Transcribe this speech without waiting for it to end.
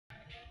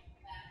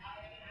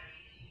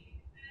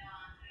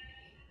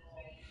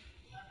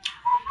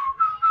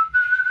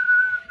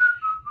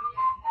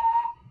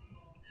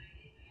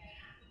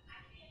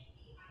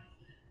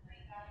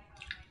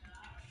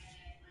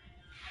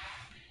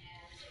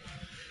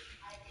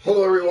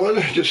Hello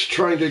everyone, just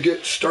trying to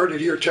get started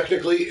here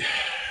technically.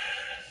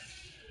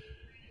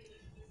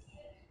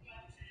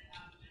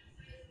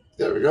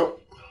 There we go.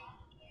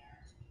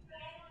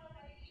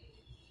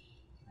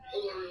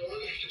 Hello everyone,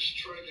 just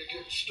trying to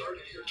get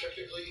started here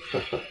technically.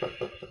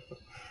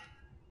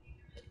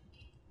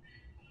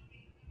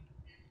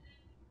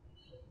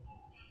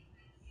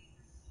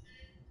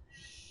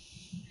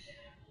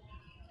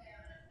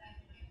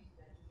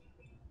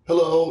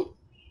 Hello,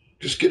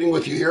 just getting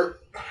with you here.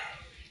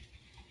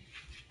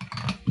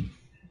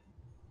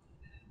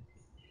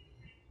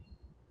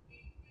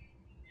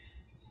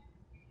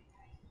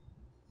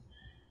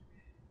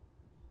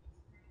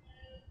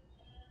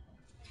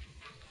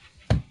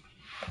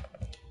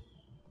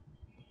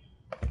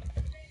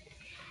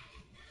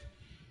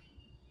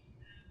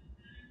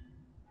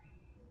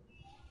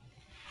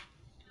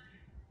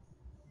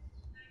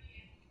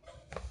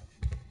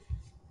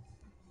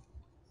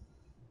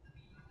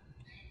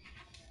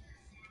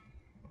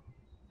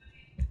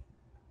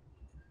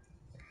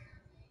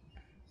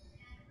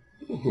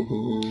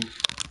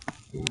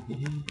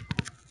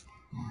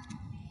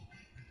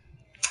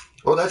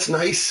 Oh, that's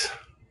nice.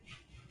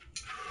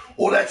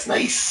 Oh, that's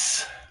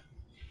nice.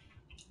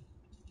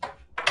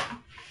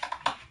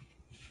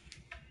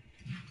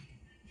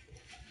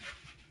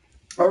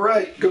 All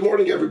right, good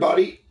morning,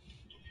 everybody.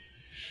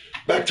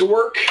 Back to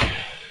work,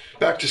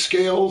 back to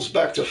scales,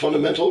 back to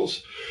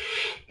fundamentals.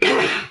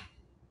 I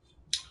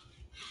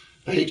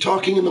hate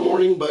talking in the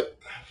morning, but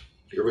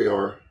here we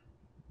are.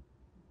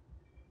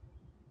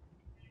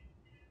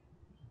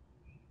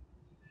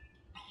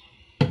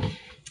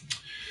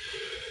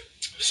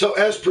 So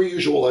as per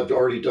usual, I've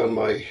already done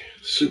my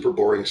super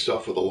boring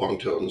stuff with the long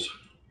tones.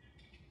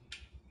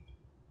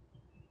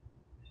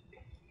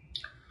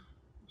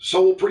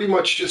 So we'll pretty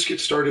much just get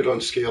started on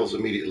scales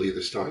immediately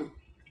this time.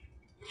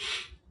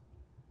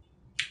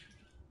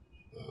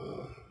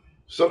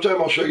 Sometime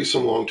I'll show you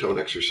some long tone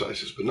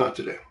exercises, but not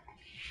today.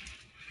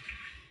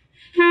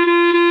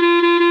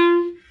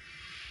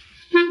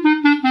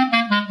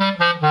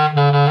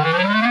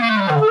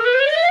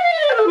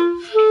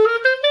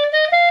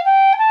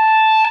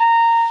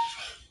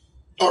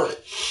 All right.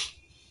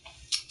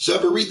 So I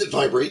have a reed that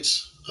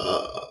vibrates.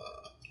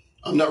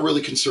 I'm not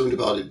really concerned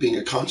about it being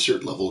a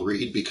concert level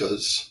reed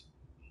because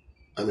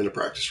I'm in a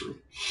practice room.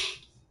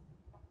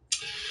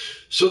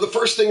 So the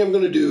first thing I'm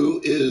going to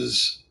do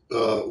is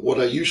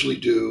what I usually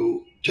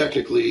do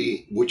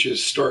technically, which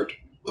is start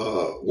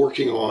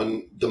working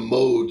on the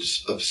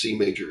modes of C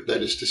major.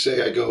 That is to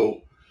say, I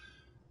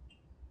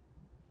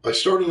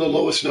start on the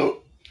lowest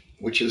note,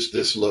 which is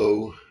this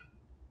low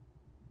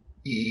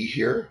E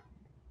here.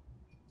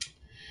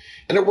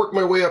 And I work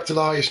my way up to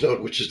the highest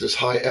note, which is this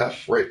high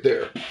F right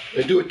there.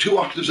 I do it 2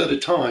 octaves at a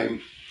time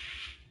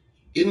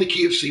in the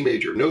key of C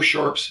major. No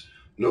sharps,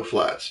 no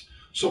flats.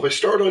 So if I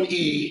start on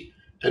E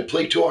and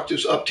play 2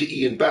 octaves up to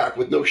E and back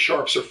with no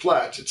sharps or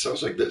flats, it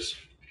sounds like this.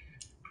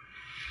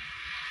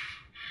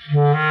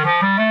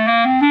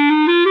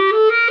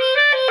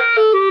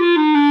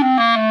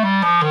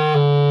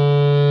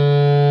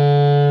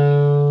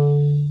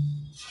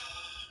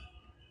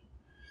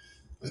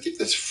 I think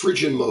that's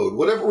Phrygian mode.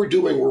 Whatever we're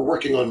doing, we're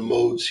working on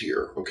modes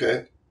here,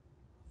 okay?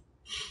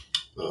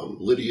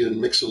 Lydian,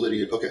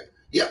 Mixolydian, okay.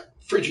 Yeah,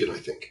 Phrygian, I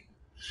think.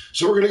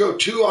 So we're going to go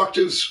 2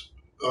 octaves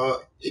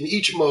in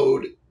each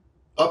mode,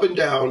 up and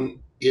down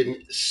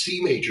in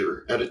C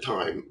major at a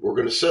time. We're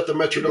going to set the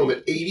metronome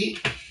at 80,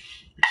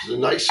 which is a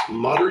nice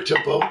moderate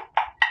tempo.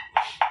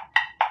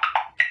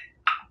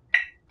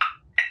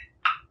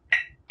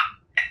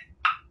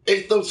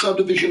 Eighth note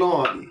subdivision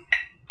on.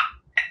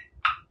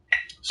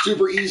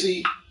 Super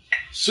easy,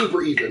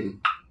 super even.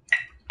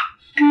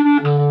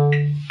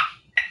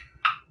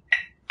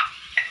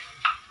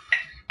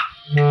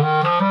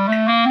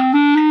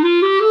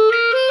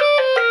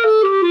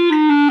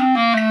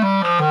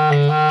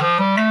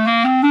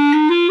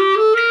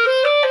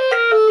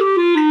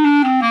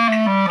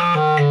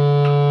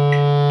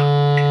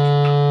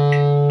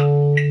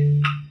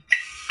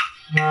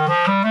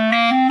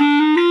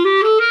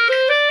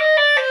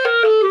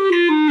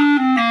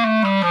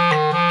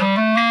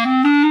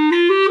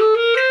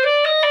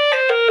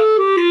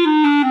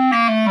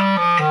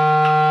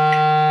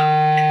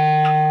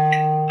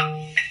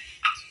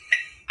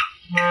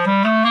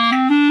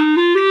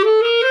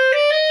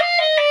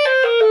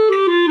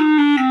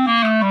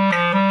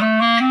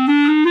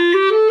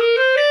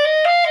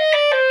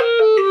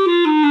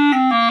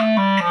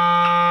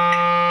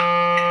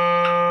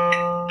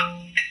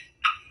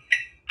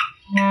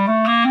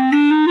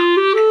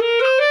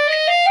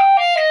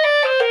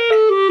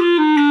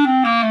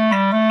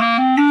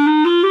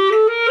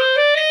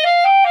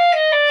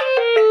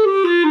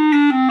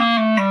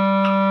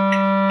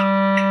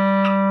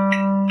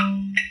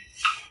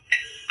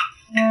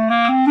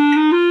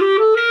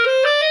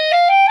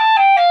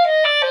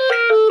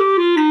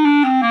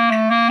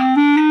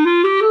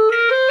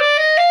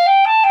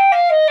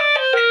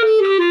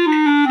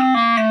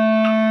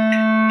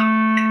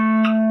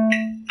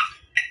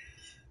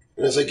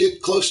 as I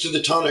get close to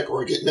the tonic,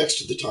 or I get next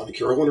to the tonic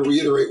here, I want to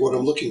reiterate what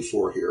I'm looking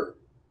for here.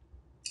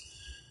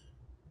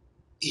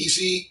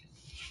 Easy,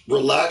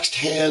 relaxed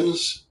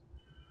hands,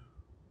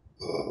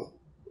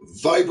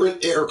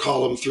 vibrant air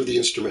column through the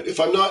instrument.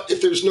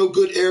 If there's no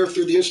good air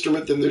through the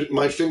instrument, then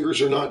my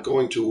fingers are not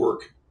going to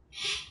work.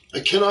 I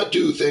cannot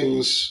do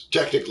things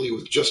technically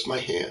with just my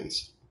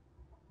hands.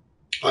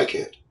 I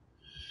can't.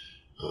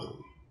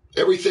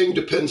 Everything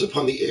depends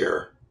upon the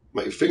air.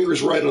 My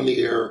fingers ride on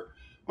the air.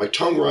 My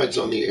tongue rides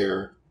on the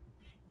air.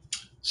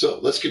 So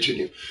let's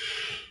continue.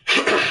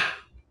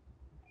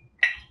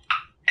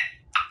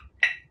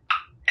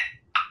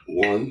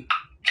 One,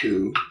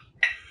 two.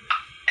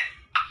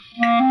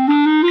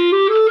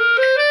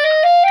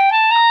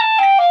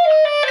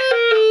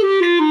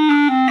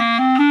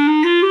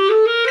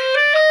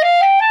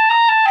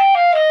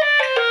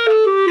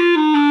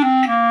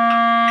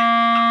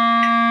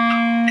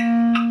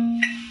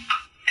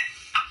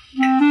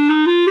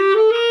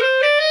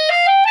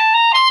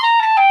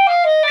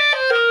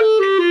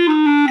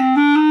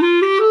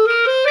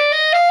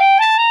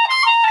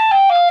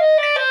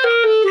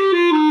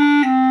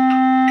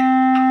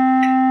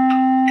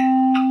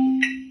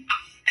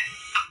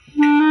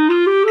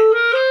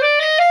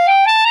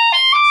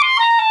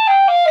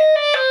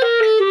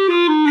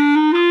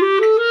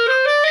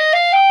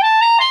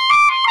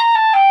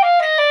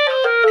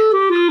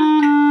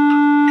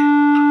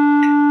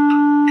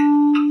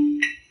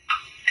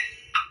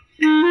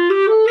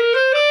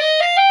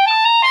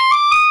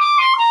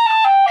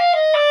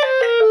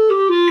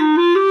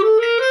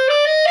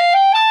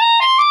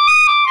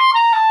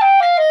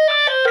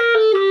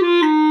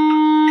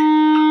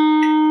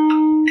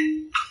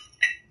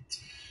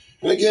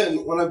 And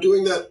again, when I'm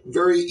doing that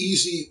very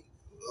easy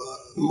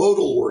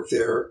modal work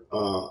there,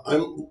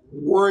 I'm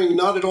worrying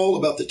not at all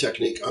about the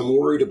technique. I'm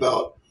worried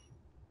about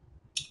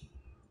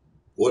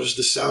what is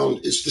the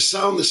sound? Is the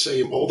sound the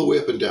same all the way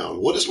up and down?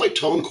 What is my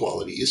tone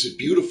quality? Is it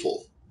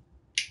beautiful?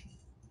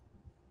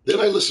 Then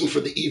I listen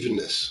for the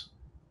evenness.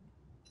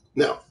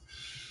 Now,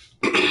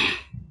 I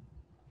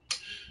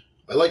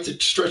like to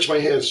stretch my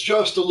hands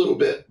just a little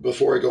bit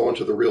before I go on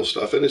to the real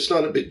stuff, and it's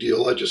not a big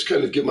deal. I just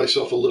kind of give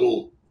myself a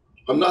little...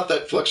 I'm not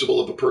that flexible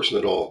of a person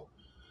at all,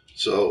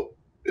 so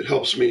it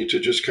helps me to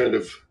just kind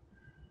of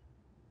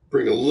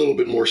bring a little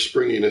bit more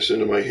springiness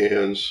into my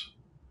hands.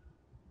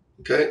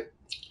 Okay?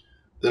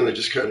 Then I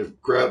just kind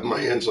of grab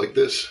my hands like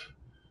this,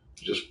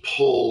 just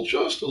pull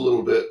just a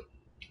little bit,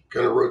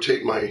 kind of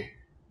rotate my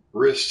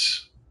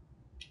wrists,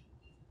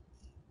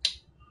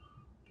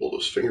 pull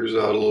those fingers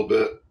out a little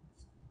bit,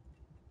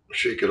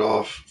 shake it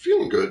off,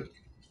 feeling good.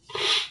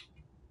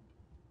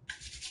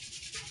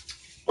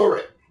 All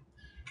right.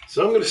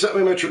 So I'm going to set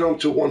my metronome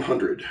to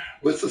 100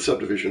 with the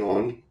subdivision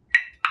on.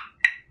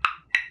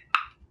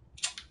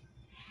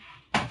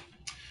 I'm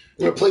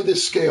going to play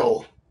this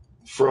scale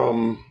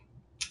from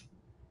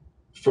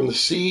the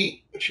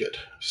C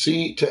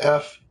to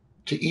F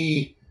to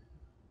E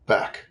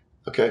back.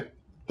 Okay?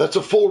 That's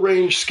a full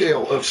range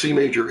scale of C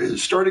major.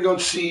 Is starting on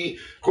C,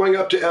 going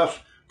up to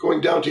F,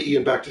 going down to E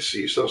and back to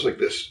C. Sounds like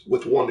this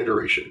with one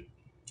iteration.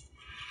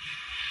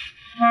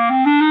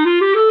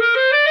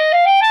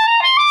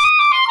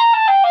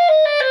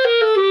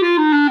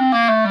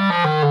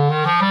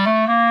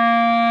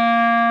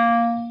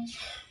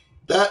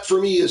 That,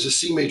 for me, is a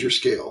C major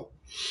scale.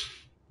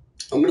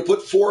 I'm going to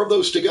put 4 of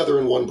those together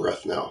in one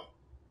breath now.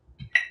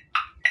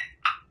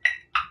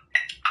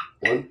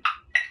 1.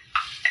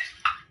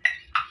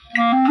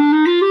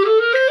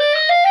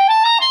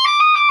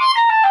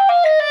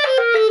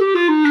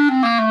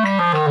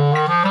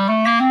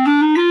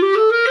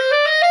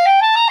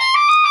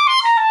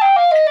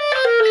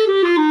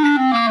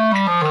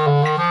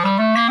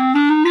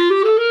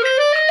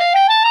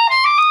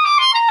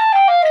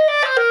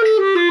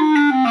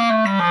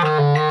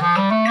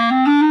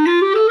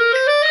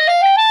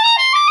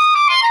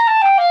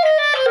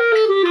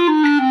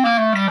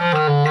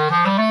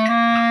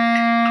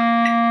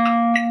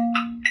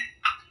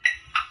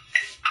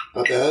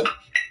 Not bad.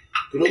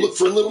 I'm going to look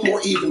for a little more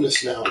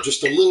evenness now,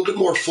 just a little bit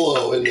more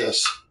flow in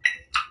this,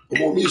 a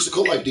more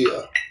musical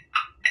idea.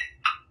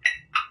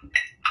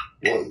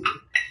 1.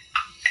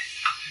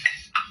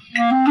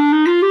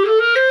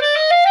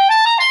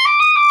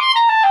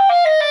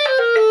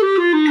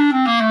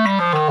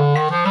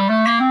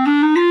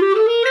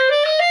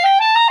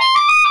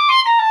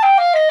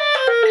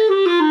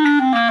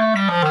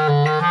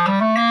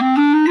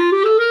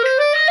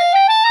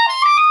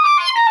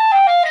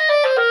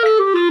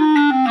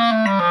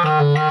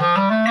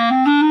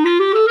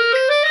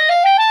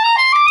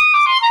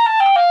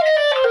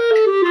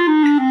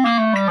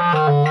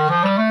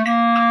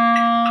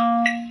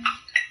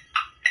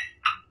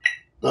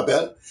 Not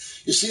bad.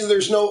 You see,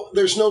 there's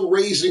no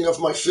raising of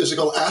my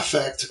physical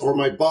affect or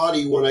my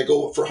body when I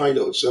go up for high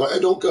notes. And I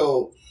don't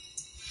go.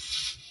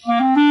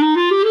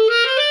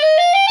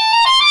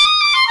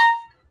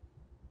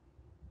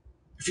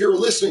 If you're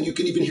listening, you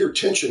can even hear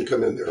tension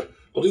come in there.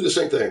 I'll do the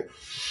same thing.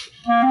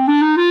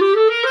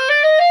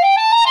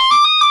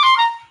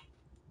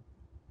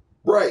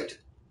 Right.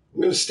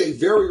 I'm going to stay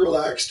very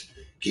relaxed,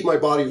 keep my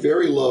body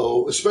very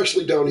low,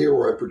 especially down here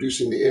where I'm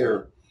producing the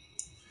air.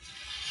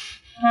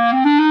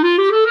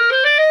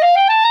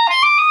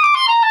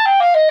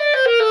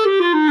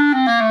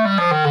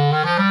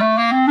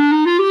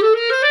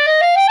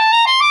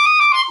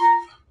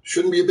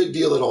 Shouldn't be a big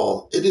deal at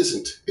all. It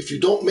isn't. If you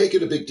don't make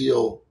it a big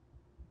deal,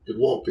 it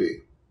won't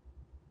be.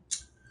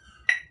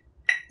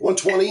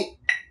 120,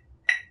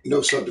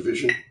 no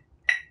subdivision.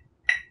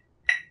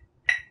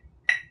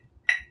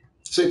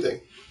 Same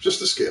thing, just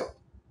the scale.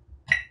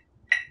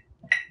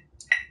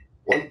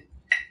 1.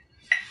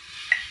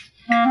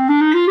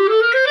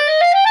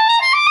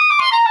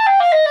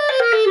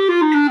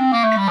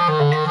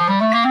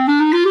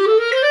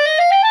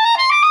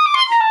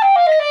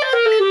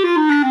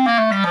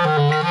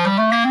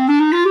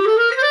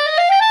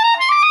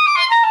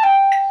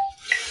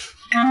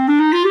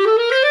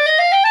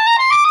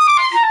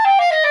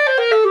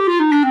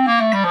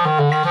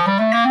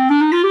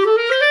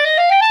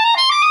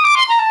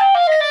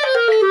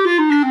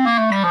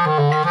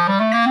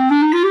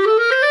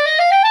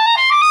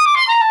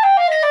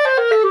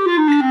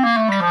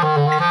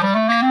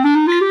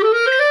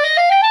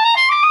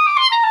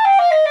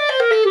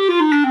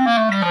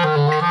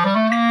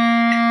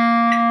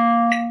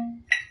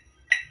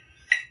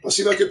 Let's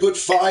see if I could put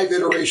 5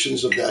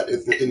 iterations of that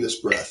in this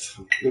breath.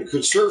 I'm going to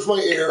conserve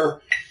my air,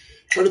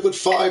 try to put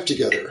 5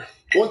 together.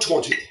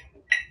 120.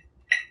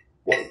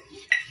 1.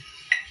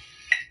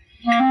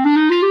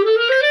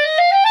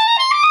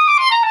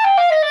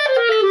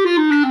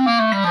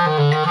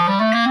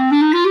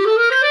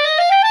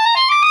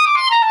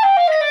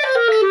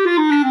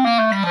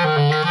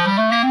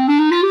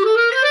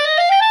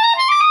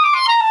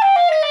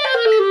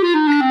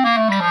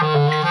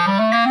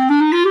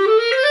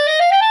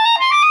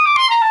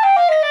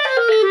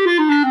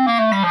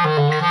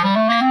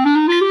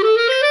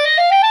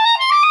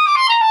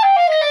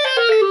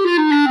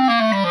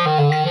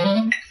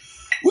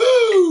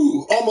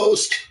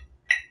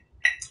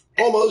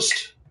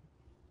 Almost.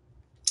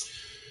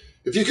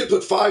 If you could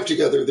put 5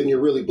 together, then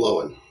you're really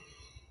blowing.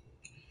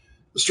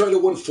 Let's try to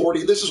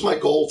 140. This is my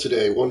goal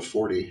today,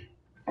 140.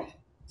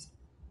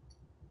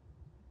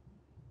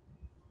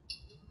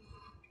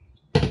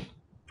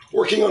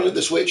 Working on it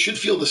this way, it should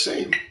feel the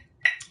same.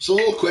 It's a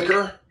little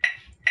quicker.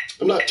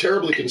 I'm not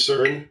terribly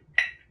concerned.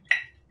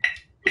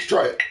 Let's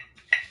try it.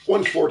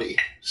 140,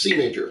 C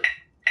major.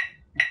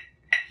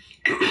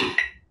 1.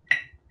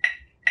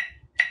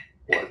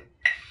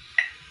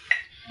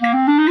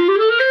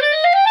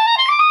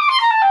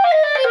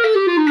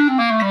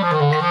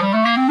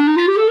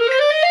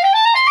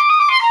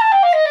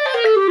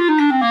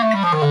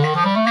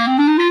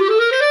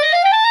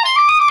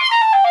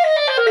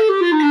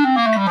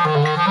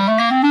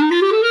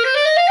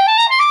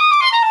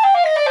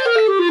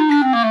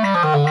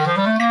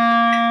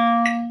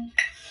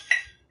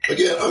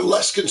 Again, I'm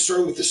less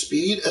concerned with the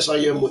speed as I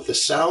am with the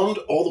sound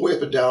all the way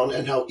up and down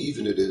and how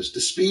even it is.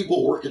 The speed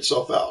will work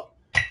itself out.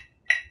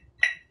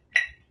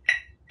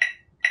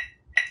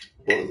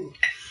 1.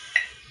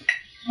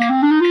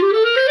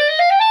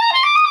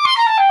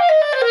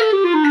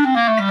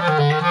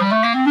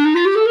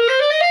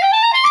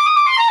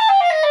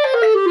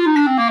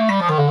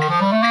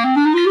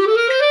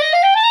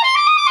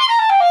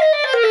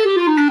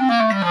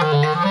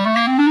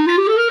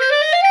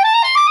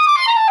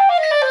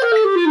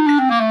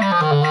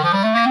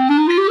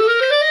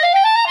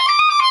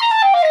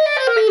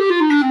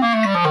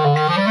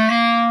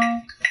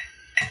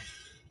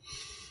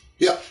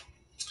 Yeah.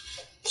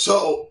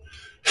 So,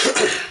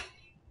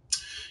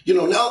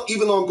 now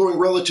even though I'm going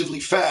relatively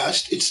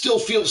fast, it still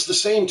feels the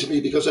same to me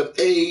because I've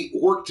A,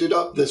 worked it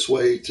up this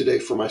way today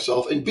for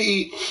myself, and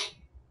B,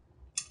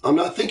 I'm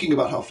not thinking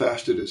about how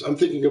fast it is. I'm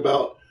thinking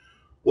about,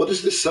 what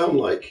does this sound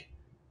like?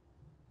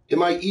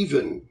 Am I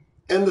even?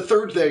 And the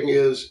third thing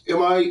is,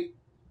 am I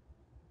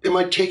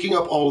taking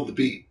up all of the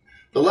beat?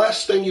 The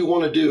last thing you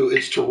want to do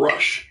is to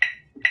rush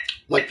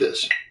like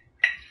this.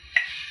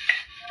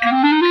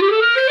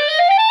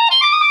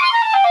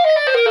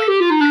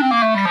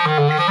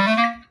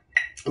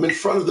 I'm in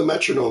front of the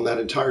metronome that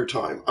entire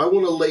time. I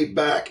want to lay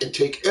back and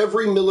take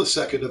every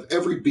millisecond of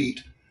every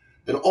beat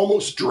and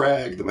almost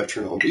drag the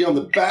metronome. Be on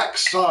the back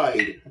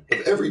side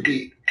of every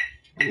beat.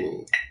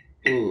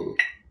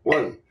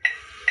 1.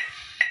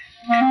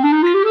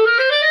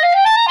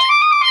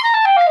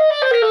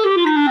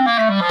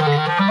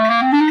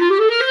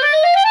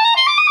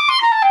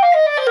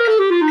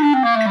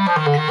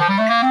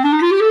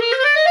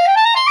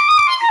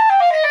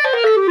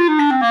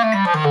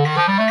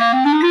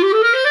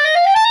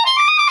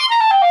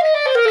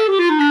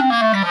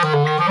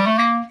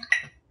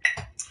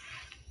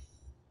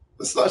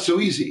 It's not so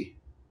easy,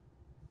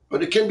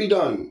 but it can be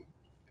done,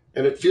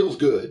 and it feels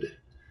good.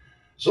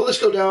 So let's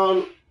go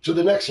down to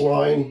the next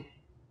line.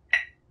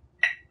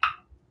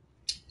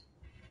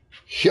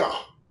 Yeah.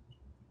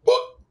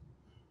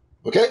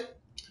 Okay?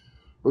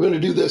 We're going to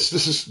do this.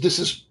 This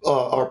is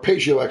our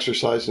arpeggio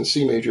exercise in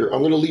C major.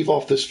 I'm going to leave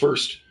off this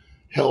first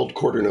held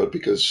quarter note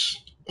because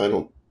I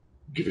don't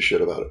give a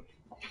shit about it.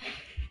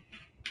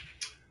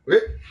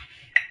 Okay?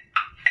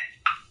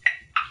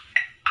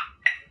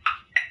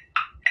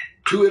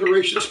 2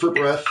 iterations per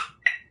breath,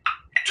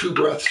 2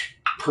 breaths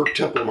per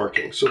tempo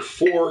marking. So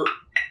four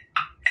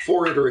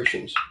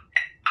iterations.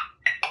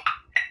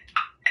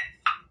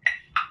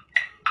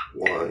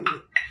 1.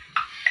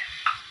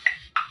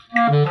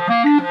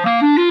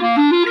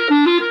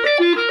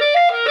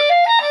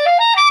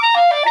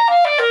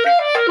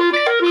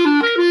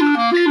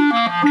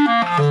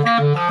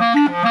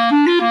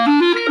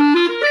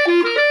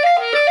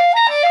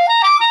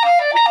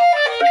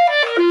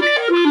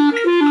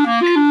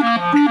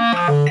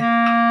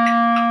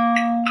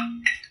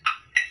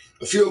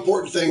 A few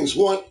important things.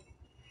 1,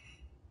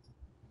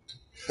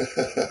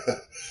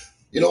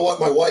 you know what?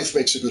 My wife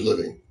makes a good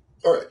living.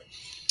 All right.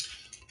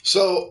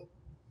 So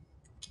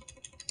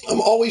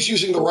I'm always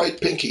using the right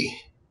pinky.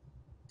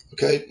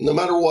 Okay, no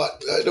matter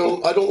what. I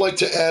don't like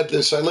to add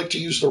this. I like to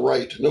use the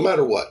right, no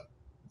matter what,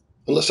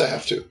 unless I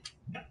have to.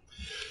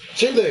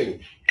 Same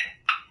thing.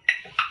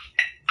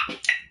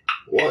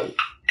 1.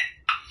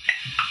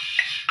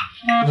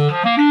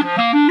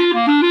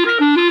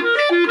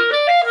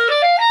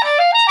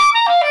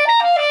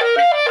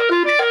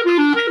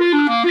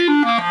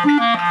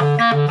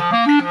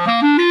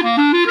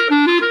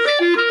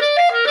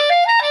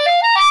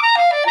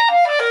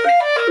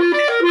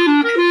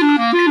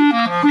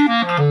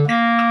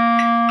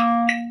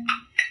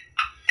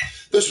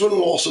 This one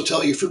will also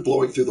tell you if you're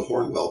blowing through the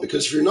horn well,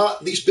 because if you're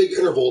not, these big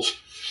intervals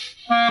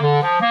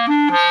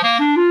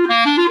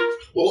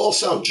will all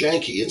sound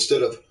janky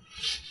instead of.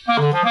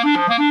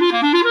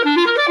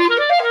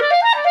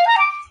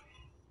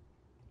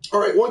 All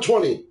right,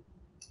 120.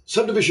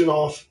 Subdivision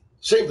off.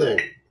 Same thing.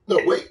 No,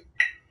 wait.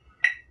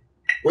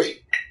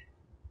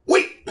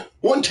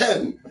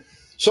 110.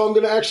 So I'm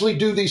going to actually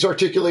do these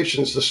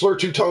articulations, the slur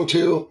 2, tongue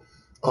 2.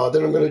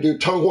 Then I'm going to do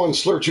tongue 1,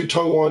 slur 2,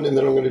 tongue 1, and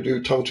then I'm going to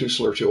do tongue 2,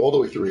 slur 2, all the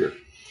way through here.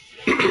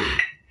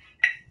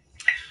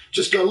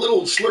 Just a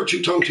little slur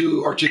 2, tongue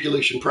 2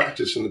 articulation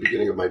practice in the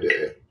beginning of my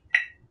day.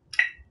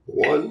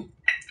 1.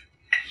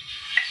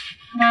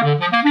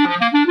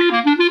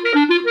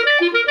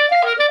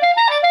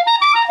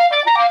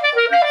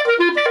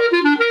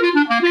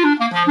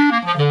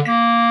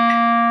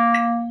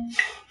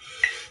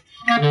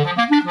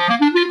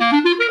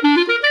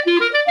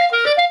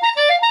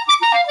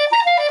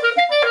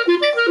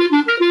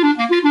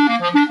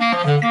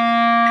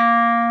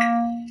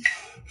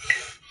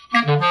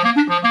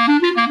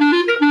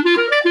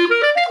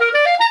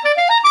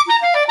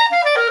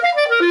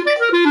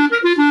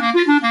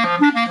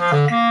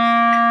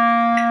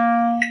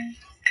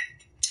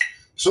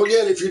 So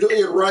again, if you're doing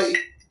it right,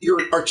 your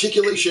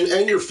articulation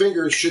and your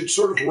fingers should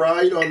sort of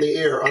ride on the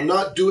air. I'm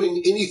not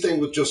doing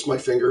anything with just my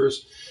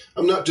fingers.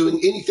 I'm not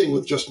doing anything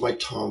with just my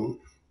tongue.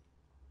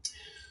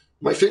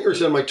 My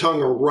fingers and my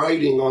tongue are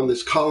riding on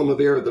this column of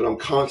air that I'm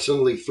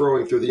constantly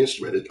throwing through the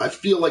instrument. I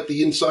feel like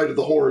the inside of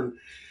the horn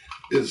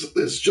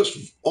is just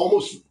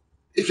almost,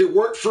 if it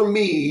weren't for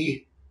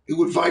me, it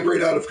would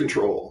vibrate out of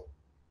control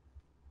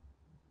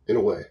in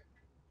a way.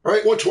 All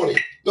right,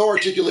 120. No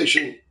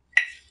articulation.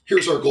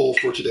 Here's our goal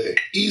for today.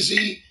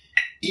 Easy,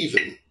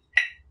 even.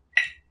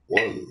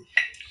 1.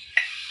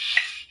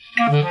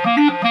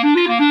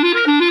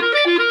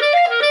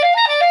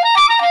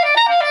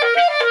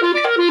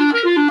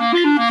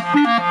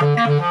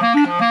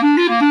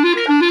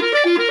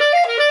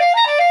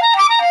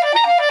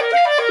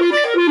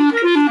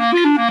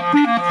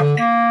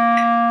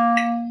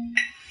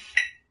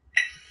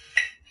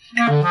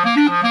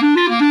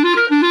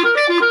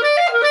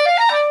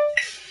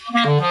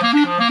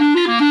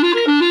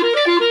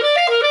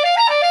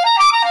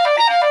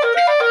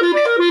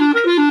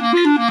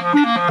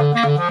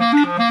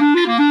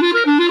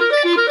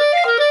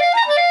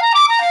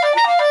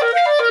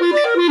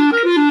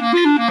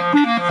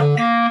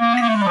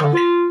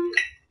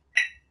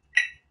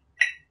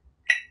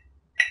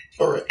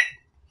 All right.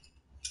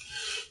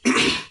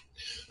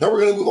 Now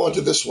we're going to move on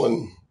to this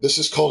one. This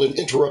is called an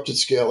interrupted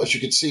scale. As you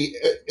can see,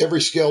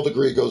 every scale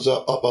degree goes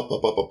up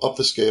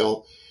the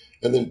scale,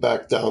 and then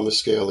back down the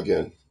scale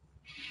again.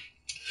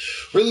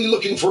 Really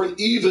looking for an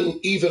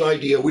even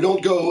idea. We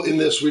don't go in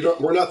this.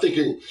 We're not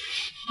thinking.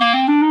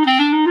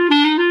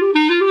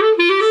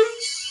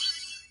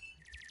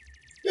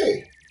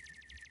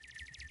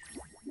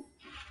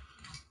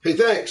 Hey,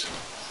 thanks.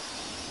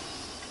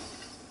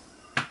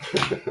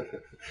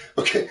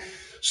 Okay.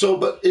 So,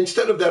 but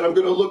instead of that, I'm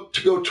going to look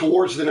to go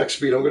towards the next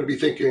beat. I'm going to be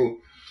thinking.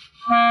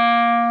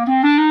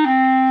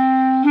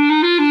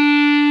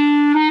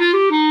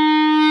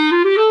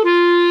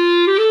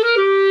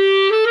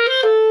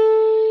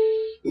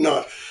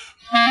 Not.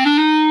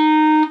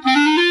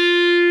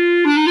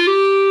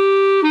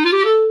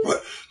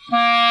 What?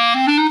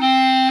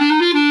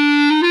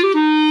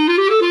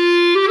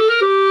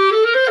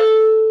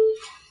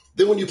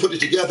 Then when you put it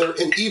together,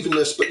 an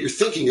evenness, but you're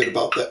thinking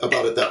about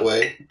it that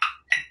way.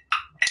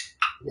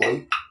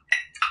 1.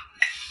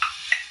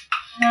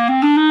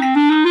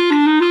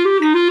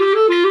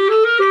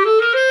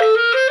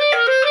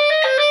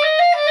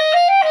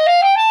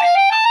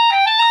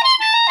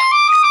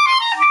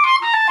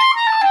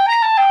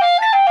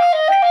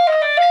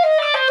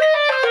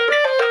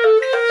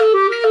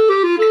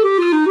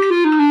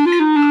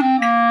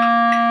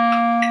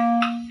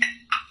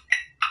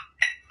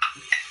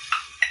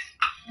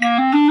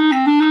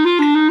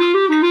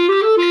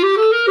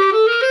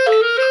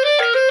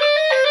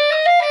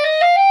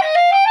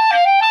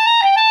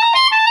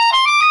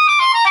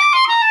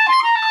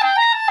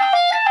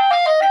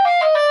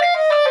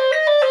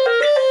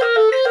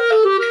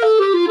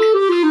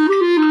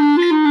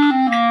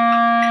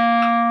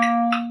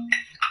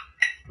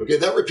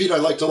 repeat I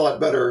liked a lot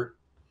better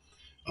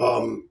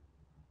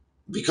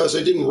because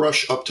I didn't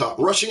rush up top.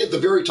 Rushing at the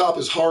very top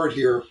is hard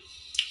here.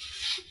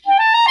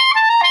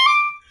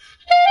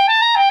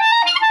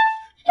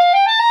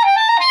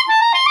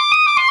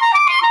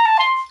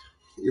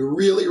 You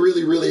really,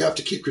 really, really have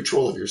to keep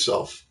control of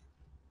yourself.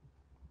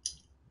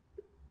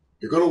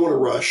 You're going to want to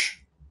rush.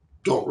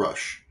 Don't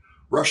rush.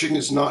 Rushing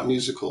is not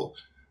musical.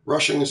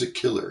 Rushing is a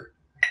killer.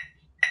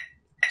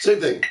 Same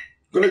thing.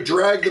 I'm going to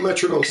drag the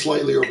metronome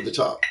slightly over the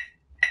top.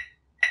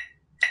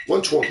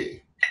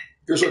 120.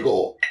 Here's our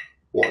goal.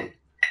 1.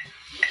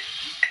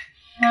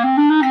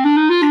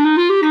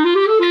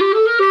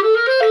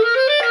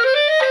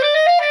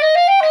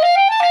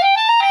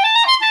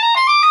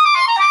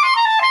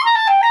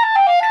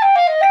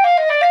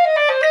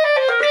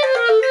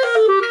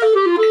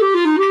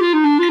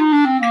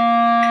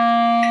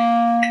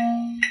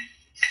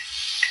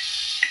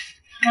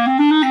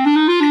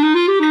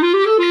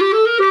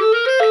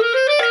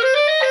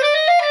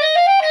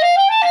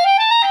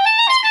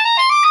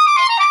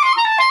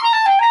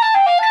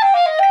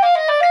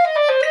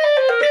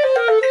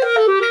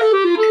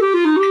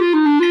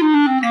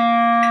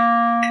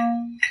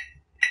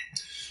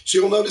 So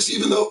you'll notice,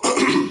 even though,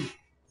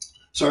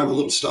 sorry, I'm a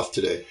little stuffed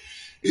today.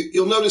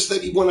 You'll notice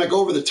that when I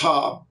go over the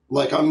top,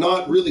 like I'm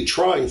not really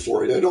trying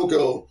for it. I don't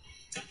go,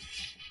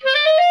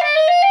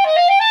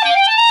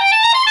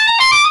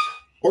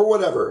 or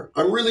whatever.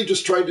 I'm really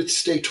just trying to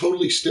stay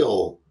totally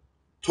still.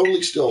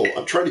 Totally still.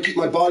 I'm trying to keep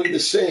my body the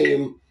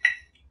same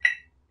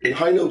in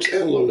high notes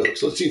and low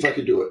notes. Let's see if I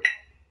can do it.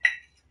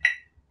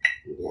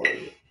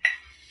 1.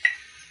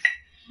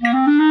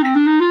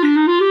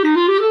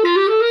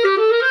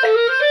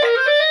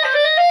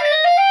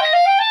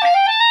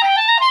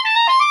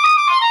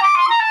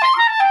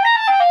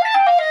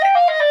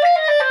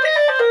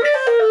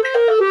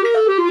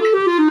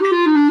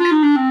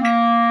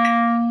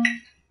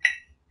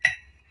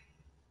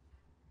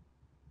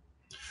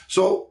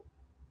 So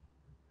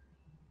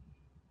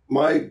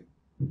my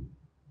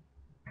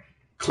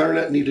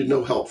clarinet needed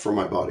no help from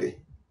my body,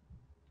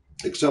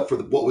 except for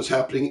what was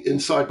happening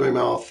inside my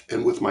mouth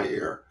and with my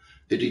air.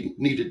 It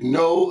needed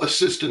no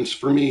assistance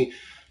for me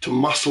to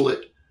muscle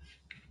it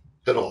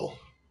at all.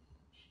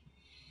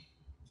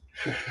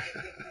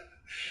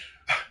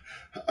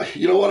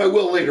 You know what? I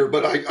will later,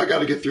 but I got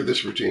to get through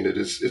this routine.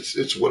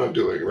 It's what I'm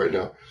doing right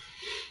now.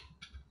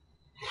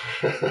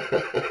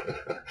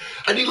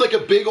 I need like a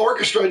big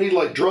orchestra. I need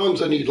like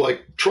drums. I need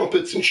like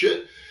trumpets and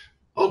shit.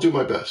 I'll do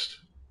my best.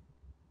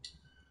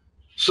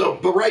 So,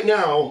 but right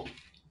now,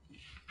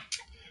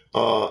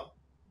 I'm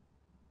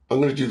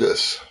going to do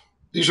this.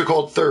 These are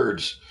called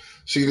thirds.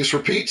 See, this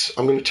repeats.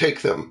 I'm going to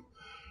take them.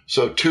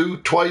 So 2,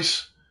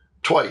 twice,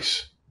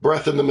 twice.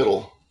 Breath in the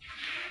middle.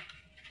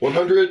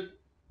 100,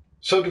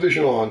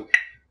 subdivision on.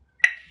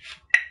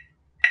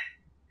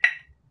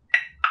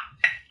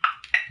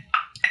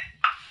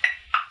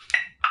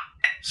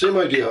 Same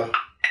idea.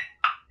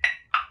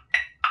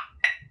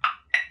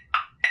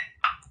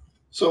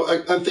 So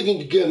I'm thinking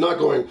again, not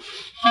going,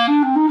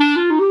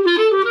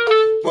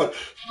 but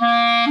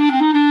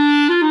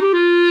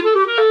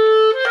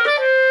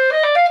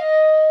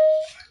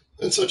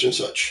and such and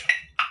such.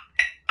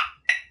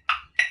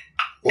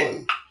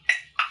 1.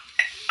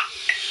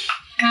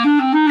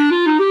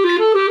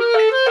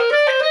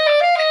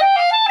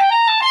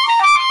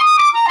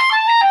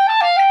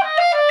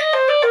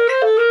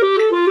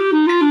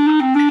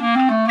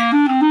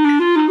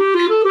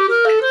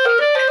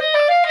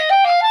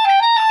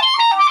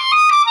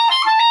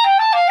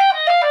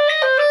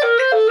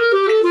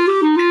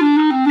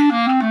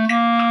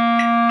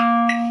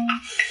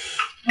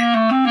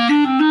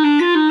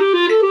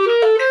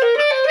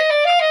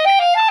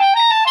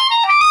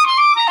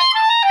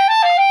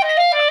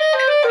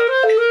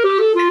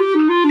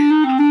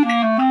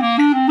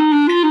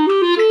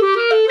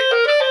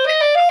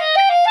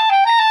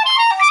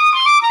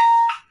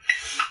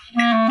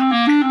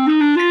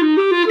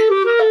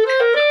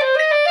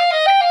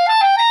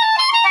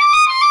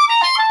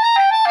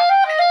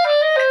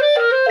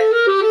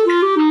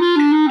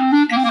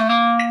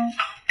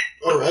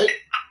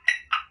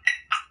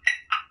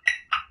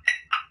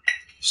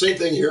 Same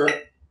thing here.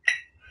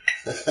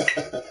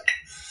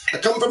 I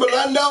come from a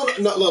land down.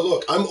 No,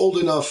 look, I'm old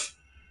enough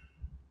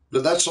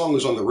that song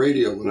was on the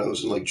radio when I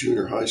was in like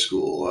junior high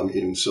school. I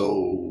mean,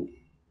 so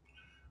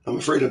I'm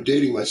afraid I'm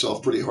dating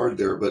myself pretty hard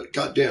there, but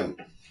goddamn,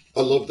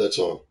 I love that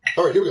song.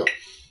 All right, here we go.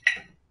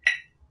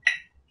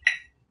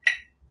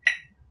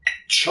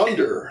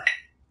 Chunder.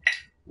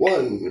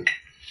 1.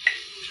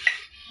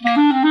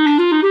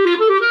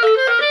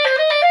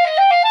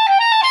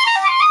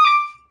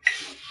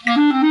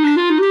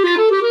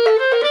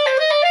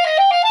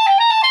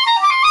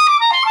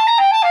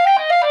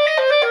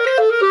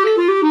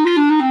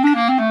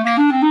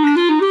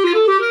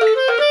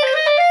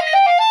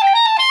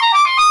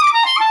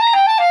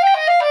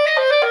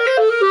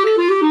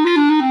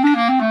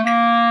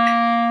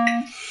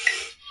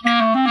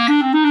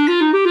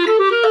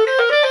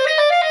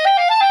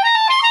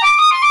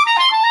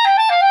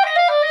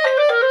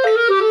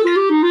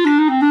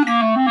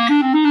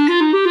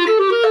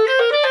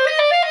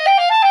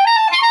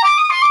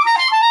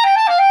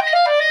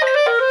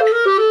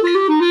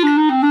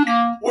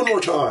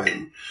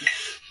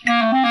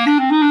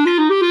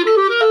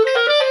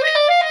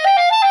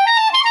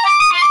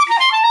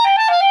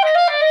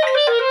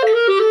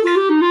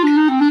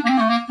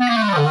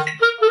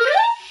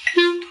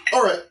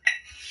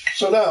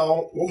 So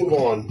now we'll move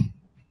on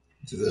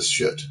to this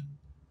shit.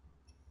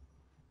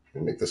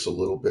 Let me make this a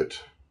little bit.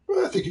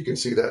 Well, I think you can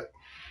see that.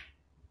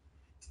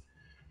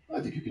 I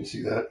think you can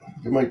see that.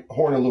 Give my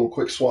horn a little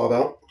quick swab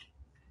out.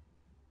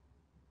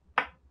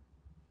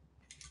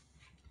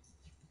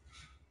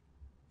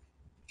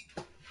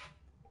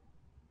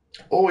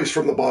 Always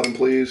from the bottom,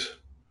 please.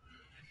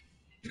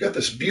 You've got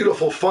this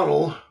beautiful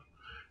funnel.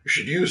 You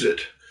should use it.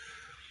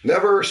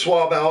 Never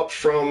swab out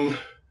from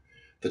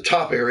the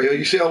top area.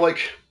 You see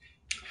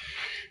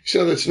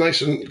how that's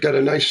nice and got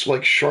a nice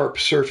sharp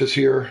surface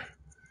here.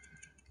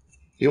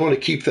 You want to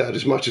keep that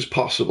as much as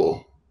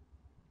possible.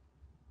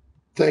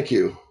 Thank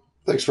you.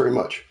 Thanks very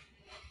much.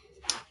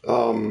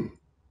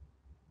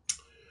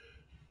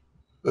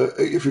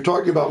 If you're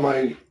talking about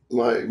my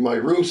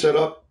room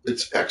setup,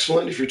 it's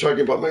excellent. If you're talking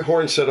about my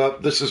horn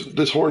setup,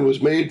 this horn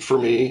was made for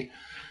me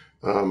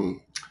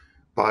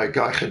by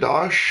Guy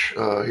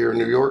Hadash here in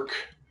New York.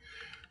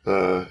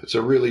 It's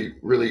a really,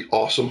 really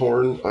awesome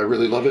horn. I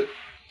really love it.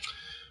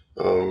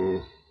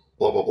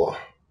 Blah, blah, blah.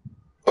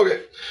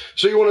 Okay,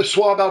 so you want to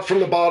swab out from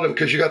the bottom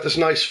because you got this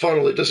nice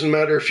funnel. It doesn't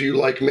matter if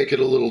you make it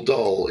a little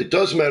dull. It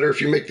does matter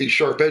if you make these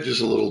sharp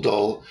edges a little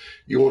dull.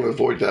 You want to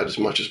avoid that as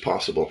much as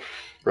possible,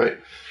 right?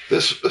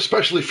 This,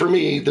 especially for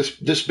me,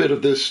 this bit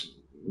of this,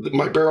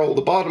 my barrel,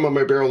 the bottom of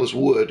my barrel is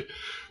wood.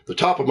 The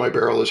top of my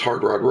barrel is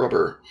hard rod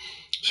rubber.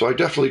 So I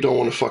definitely don't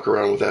want to fuck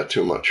around with that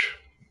too much.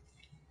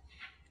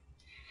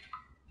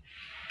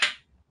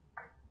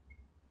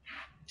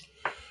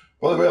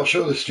 Well, anyway, I'll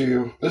show this to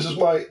you. This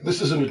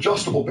is an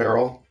adjustable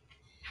barrel.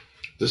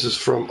 This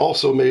is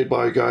also made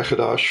by Guy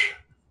Hadash.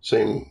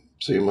 Same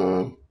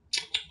thing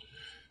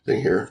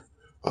here.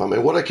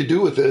 And what I could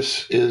do with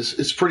this is,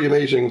 it's pretty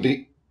amazing.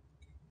 The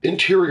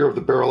interior of the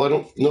barrel, I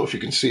don't know if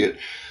you can see it.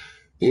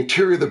 The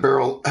interior of the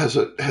barrel has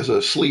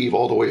a sleeve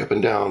all the way up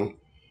and down.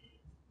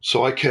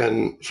 So I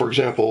can, for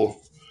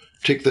example,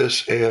 take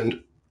this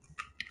and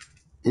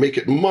make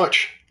it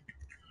much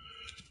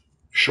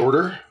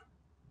shorter.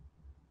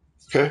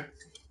 Okay?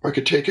 Or I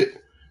could take it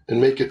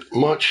and make it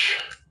much,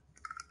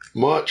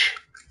 much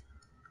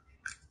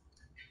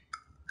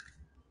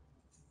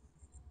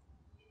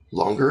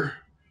longer.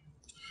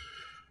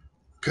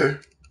 Okay?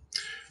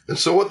 And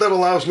so what that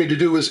allows me to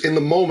do is, in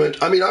the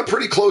moment, I mean, I'm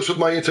pretty close with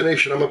my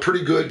intonation. I'm a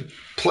pretty good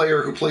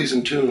player who plays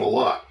in tune a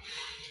lot.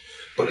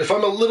 But if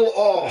I'm a little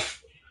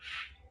off,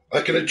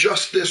 I can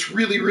adjust this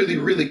really, really,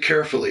 really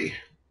carefully.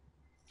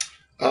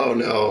 Oh,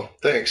 no.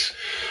 Thanks.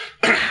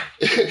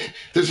 This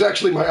is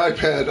actually my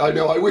iPad. I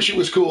know. I wish it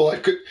was cool.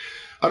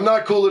 I'm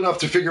not cool enough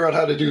to figure out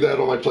how to do that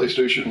on my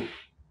PlayStation.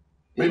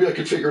 Maybe I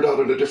could figure it out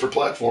on a different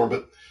platform,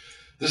 but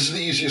this is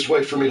the easiest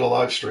way for me to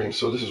live stream,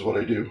 so this is what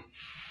I do.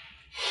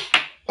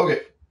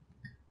 Okay.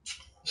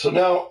 So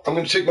now I'm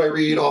going to take my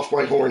reed off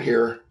my horn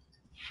here.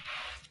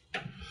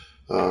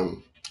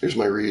 Here's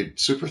my reed,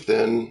 super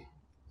thin.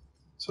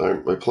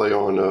 So I play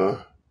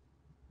on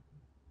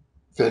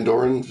Van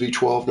Doren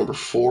V12 number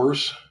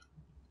 4s.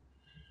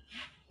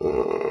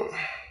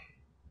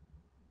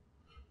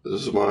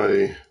 This is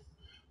my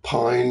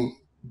Pine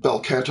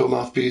Bel Canto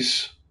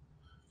mouthpiece.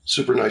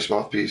 Super nice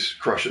mouthpiece,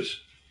 crushes.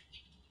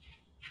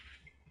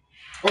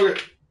 Okay.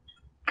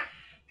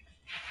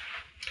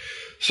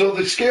 So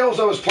the scales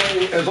I was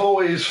playing, as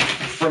always,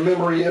 from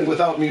memory and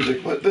without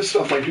music, but this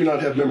stuff I do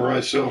not have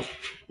memorized, so I'm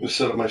going to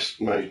set up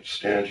my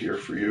stand here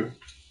for you.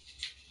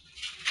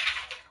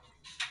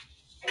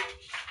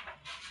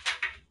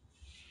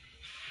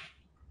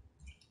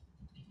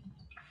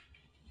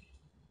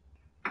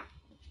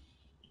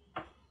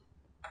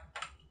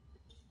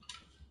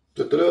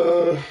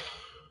 Da-da-da.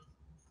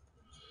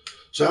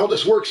 So how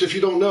this works, if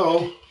you don't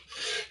know,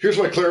 here's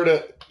my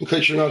clarinet, in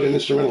case you're not an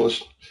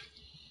instrumentalist.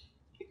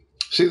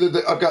 See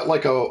that I've got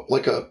like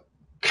a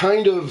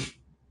kind of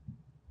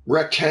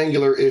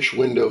rectangular-ish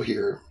window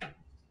here,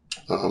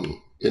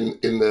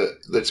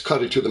 that's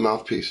cut into the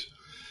mouthpiece.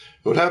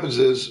 What happens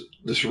is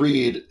this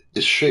reed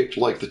is shaped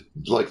like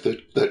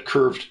that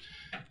curved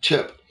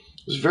tip.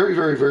 It's very,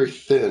 very, very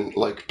thin,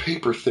 like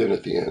paper thin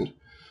at the end.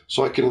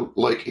 So I can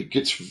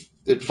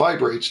it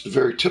vibrates. The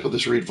very tip of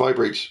this reed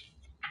vibrates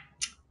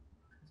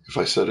if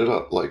I set it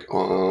up like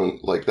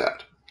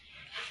that.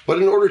 But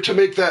in order to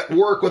make that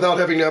work without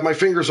having to have my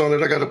fingers on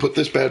it, I got to put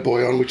this bad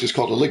boy on, which is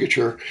called a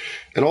ligature.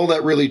 And all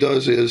that really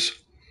does is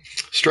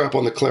strap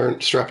on the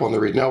clarinet, strap on the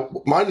reed. Now,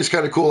 mine is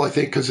kind of cool, I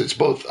think, because it's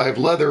both. I have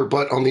leather,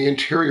 but on the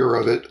interior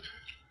of it,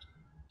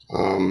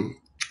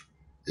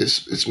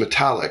 it's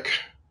metallic.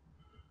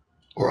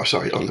 Or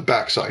sorry, on the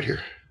back side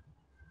here,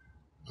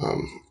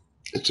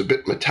 it's a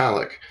bit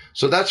metallic.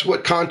 So that's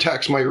what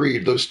contacts my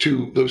reed. Those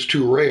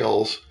two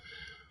rails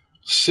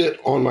sit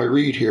on my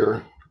reed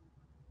here.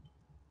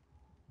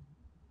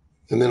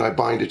 And then I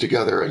bind it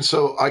together. And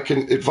so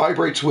it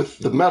vibrates with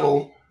the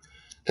metal,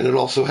 and it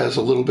also has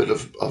a little bit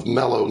of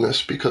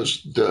mellowness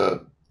because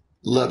the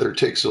leather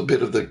takes a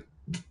bit of the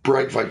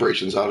bright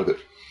vibrations out of it.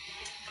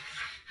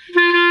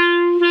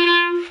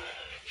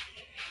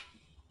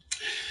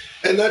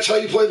 And that's how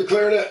you play the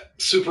clarinet.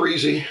 Super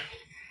easy.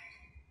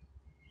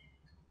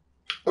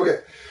 Okay.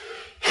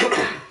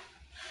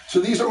 So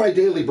these are my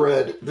daily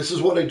bread. This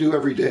is what I do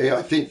every day.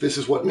 I think this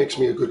is what makes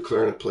me a good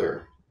clarinet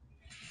player.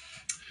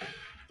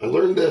 I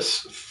learned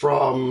this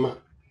from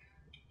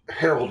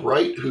Harold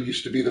Wright, who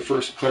used to be the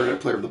first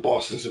clarinet player of the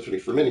Boston Symphony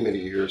for many, many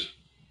years.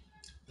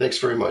 Thanks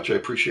very much. I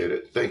appreciate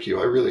it. Thank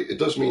you.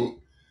 It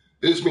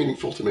is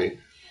meaningful to me.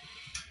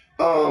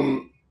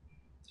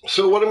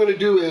 So what I'm going to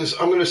do is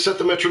I'm going to set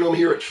the metronome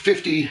here at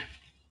 50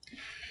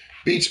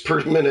 beats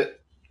per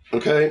minute.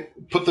 Okay.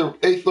 Put the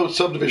eighth note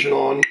subdivision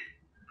on.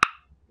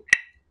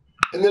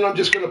 And then I'm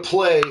just going to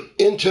play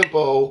in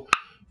tempo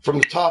from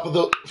the top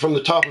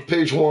of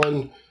page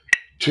 1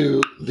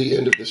 to the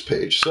end of this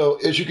page. So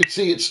as you can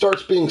see, it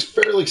starts being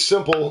fairly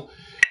simple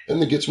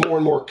and then gets more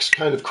and more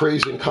kind of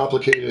crazy and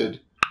complicated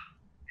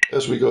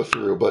as we go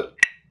through. But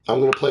I'm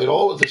going to play it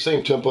all at the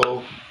same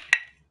tempo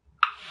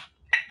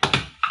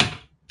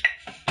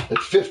at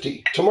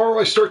 50. Tomorrow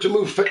I start to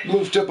move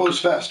tempos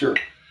faster.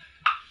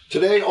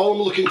 Today, all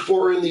I'm looking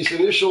for in these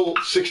initial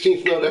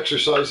 16th note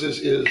exercises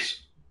is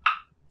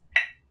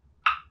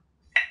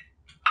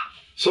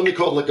something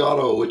called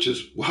legato, which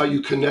is how you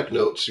connect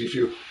notes. If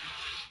you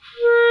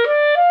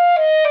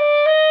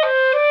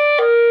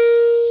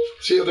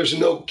see how there's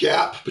no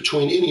gap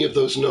between any of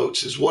those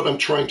notes is what I'm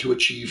trying to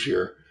achieve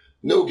here.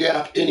 No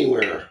gap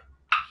anywhere,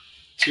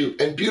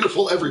 and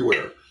beautiful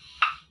everywhere.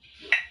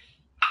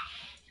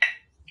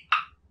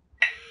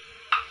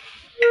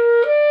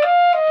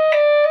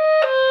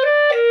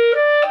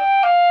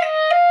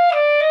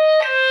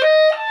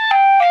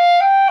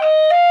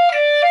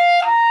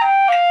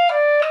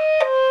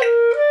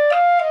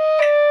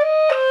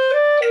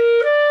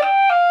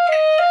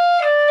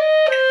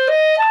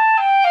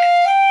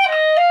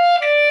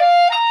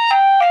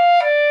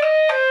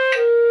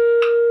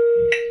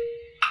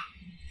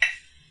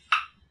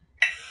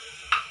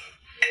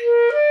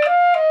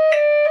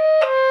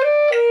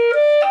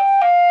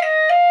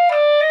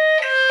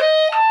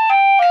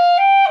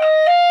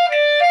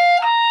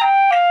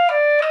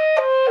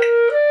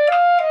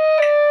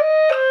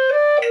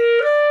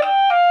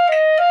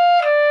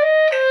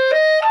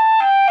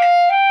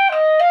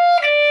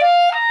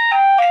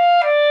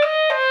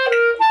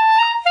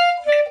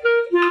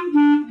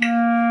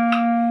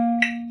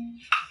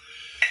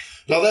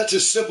 Now that's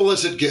as simple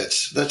as it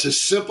gets. That's as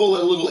simple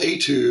a little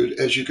etude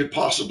as you could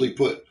possibly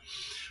put.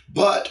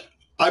 But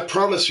I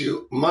promise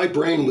you, my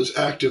brain was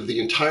active the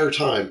entire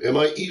time. Am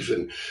I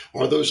even?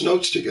 Are those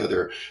notes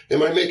together?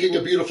 Am I making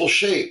a beautiful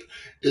shape?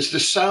 Is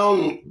the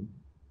sound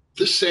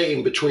the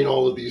same between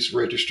all of these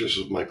registers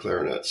of my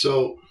clarinet?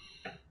 So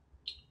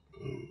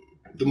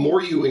the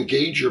more you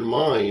engage your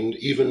mind,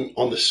 even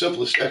on the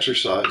simplest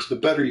exercise, the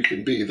better you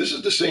can be. This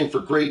is the same for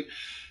great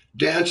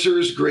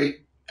dancers,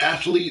 great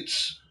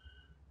athletes,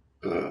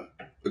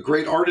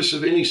 great artists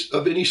of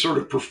any sort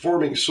of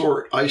performing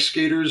sort, ice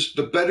skaters.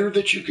 The better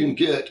that you can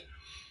get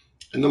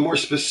and the more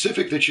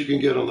specific that you can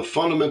get on the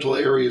fundamental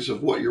areas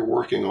of what you're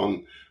working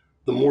on,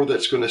 the more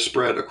that's going to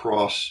spread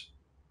across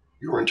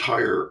your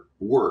entire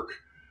work.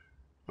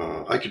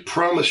 I could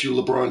promise you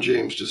LeBron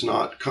James does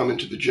not come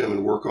into the gym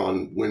and work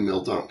on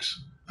windmill dunks.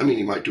 I mean,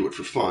 he might do it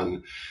for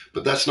fun,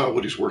 but that's not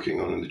what he's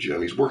working on in the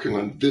gym. He's working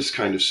on this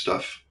kind of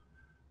stuff.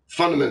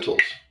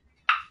 Fundamentals.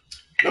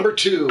 Number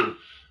 2,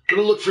 I'm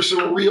going to look for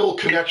some real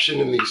connection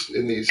in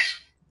these,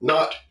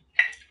 not,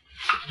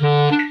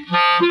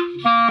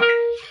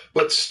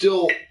 but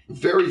still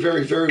very,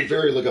 very, very,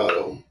 very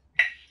legato.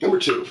 Number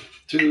 2,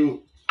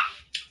 2,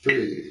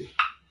 3.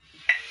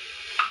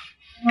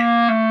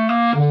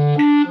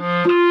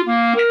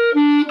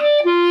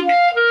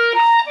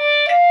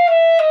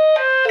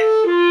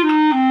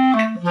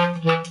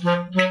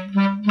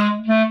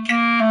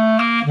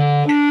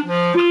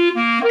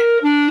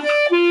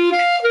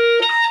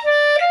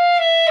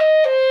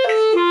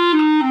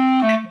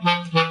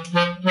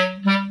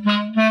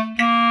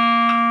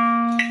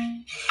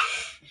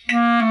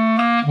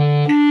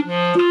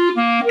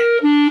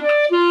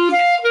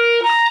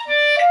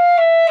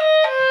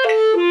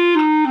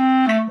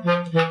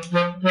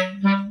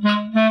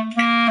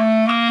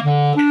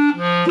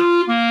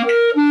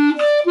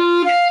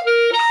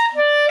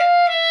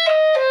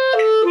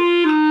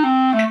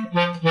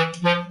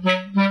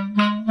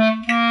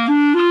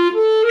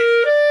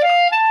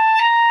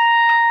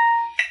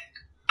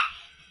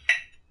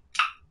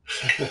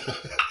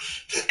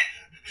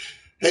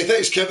 Hey,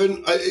 thanks,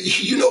 Kevin.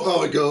 You know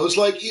how it goes.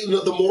 Like,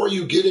 the more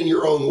you get in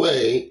your own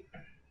way,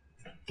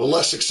 the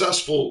less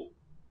successful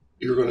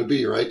you're going to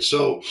be, right?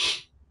 So,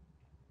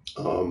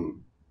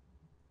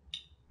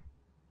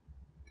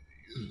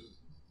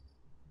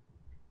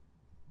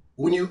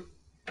 when you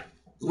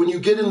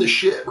get in the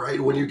shit, right?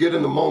 When you get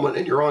in the moment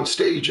and you're on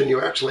stage and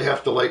you actually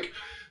have to, like,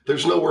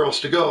 there's nowhere else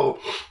to go.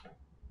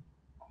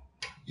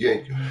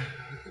 Yank.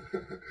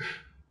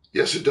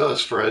 Yes, it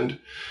does, friend.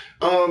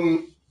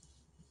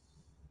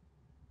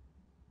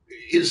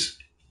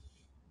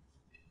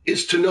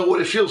 Is to know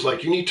what it feels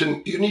like. You need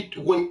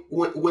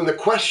when the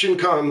question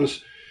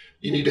comes,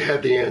 you need to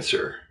have the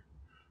answer.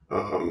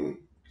 And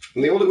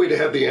the only way to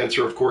have the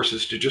answer, of course,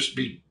 is to just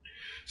be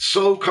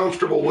so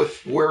comfortable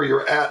with where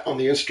you're at on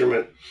the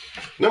instrument.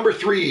 Number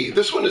 3,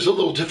 this one is a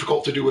little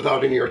difficult to do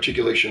without any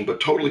articulation, but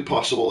totally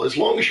possible as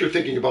long as you're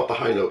thinking about the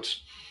high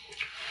notes.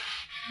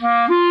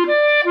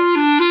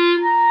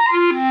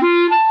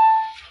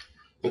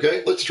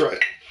 Okay, let's try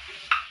it.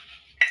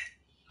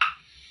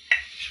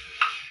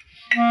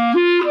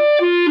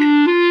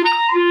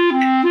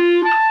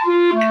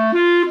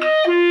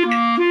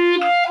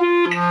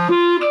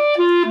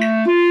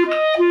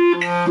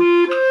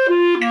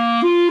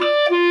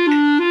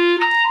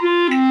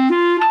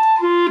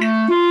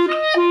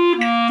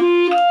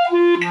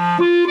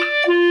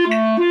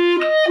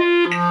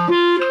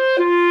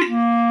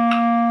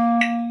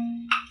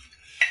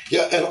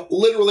 Yeah, and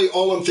literally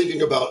all I'm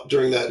thinking about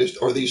during that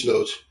are these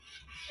notes.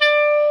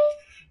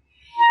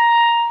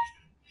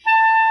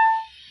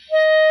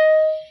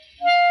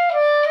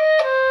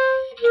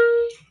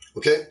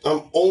 Okay,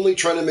 I'm only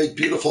trying to make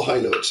beautiful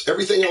high notes.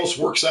 Everything else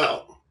works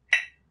out.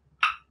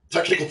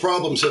 Technical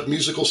problems have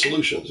musical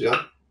solutions,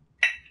 yeah?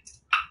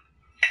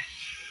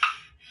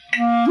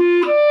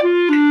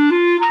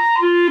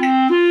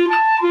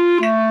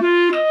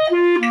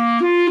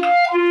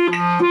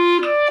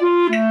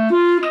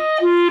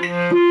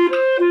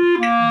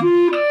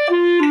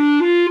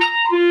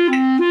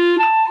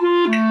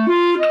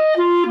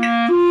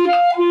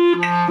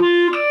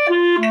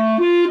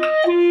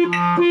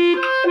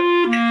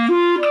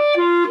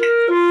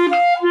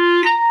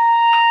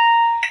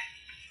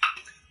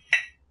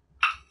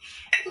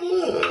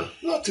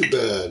 Not too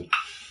bad.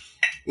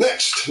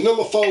 Next,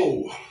 number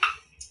 4.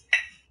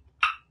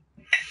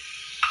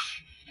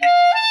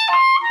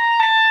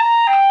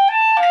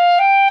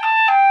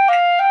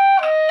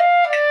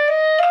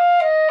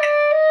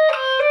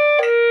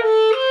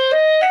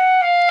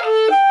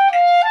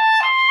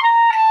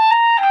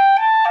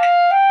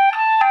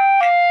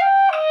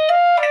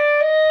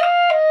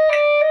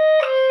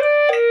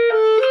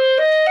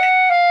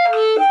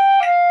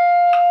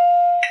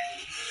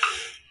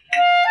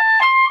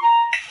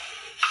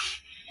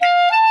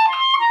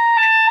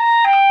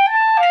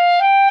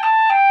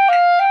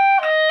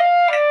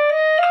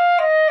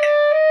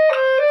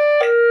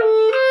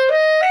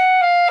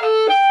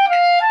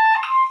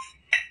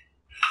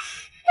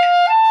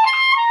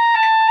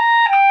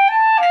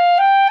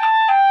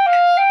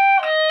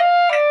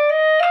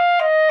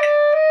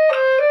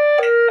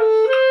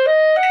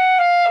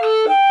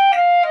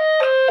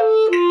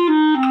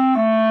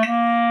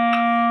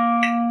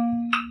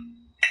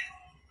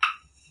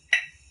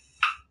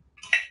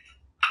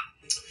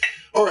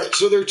 All right,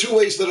 so there are 2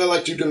 ways that I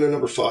like to do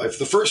number 5.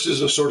 The first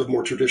is a sort of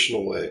more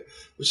traditional way,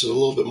 which is a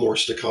little bit more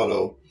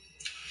staccato.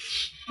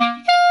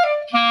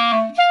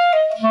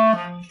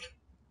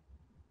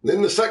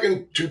 Then the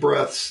second 2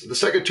 breaths, the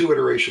second 2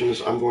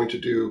 iterations, I'm going to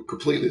do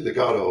completely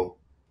legato,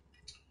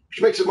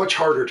 which makes it much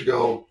harder to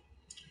go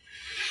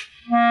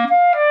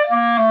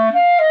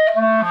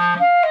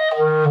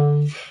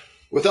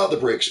without the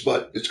breaks,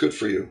 but it's good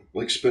for you,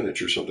 like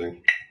spinach or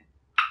something.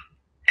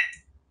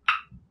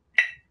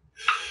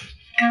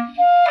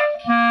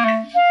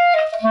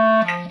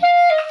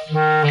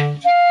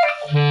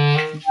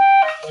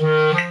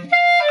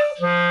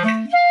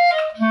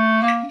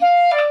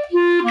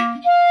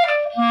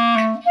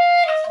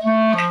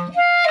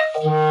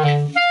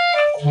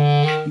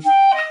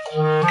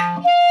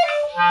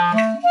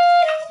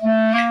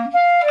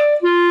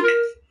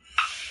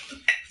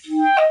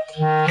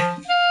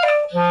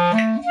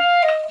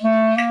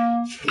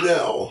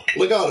 Now,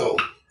 legato.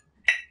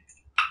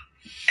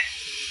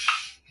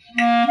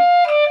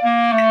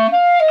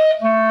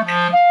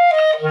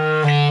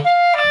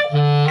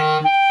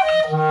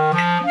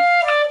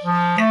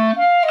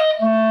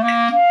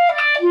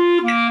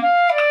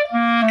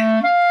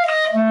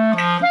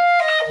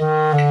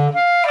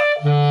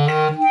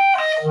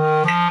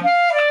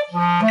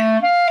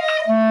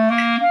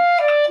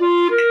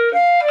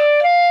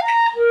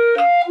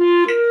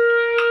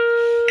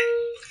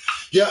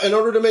 Yeah, in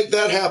order to make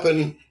that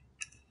happen,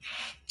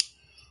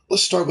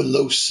 let's start with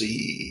low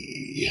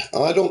C.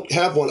 I don't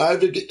have one.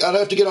 I'd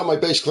have to get on my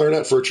bass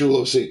clarinet for a true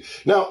low C.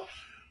 Now,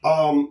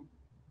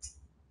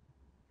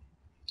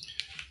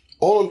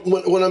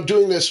 when I'm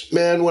doing this,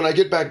 man, when I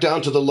get back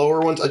down to the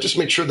lower ones, I just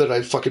make sure that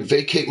I fucking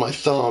vacate my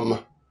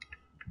thumb,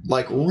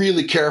 like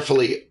really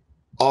carefully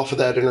off of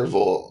that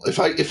interval.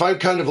 If I'm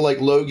kind of like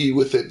logy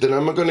with it, then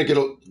I'm going to get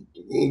a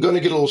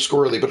little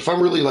squirrely. But if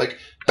I'm really like,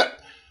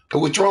 I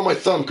withdraw my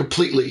thumb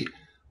completely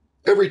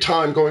every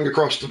time going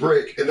across the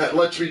break, and that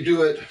lets me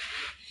do it.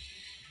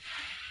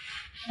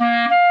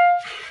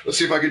 Let's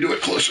see if I can do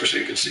it closer so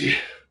you can see.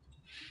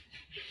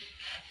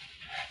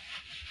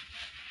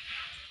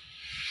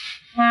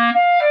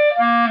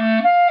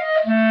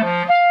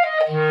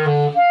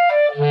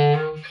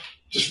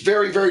 Just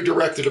very, very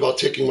directed about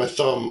taking my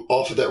thumb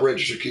off of that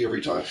register key every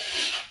time.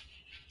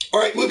 All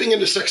right, moving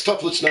into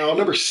sextuplets now,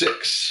 number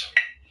 6.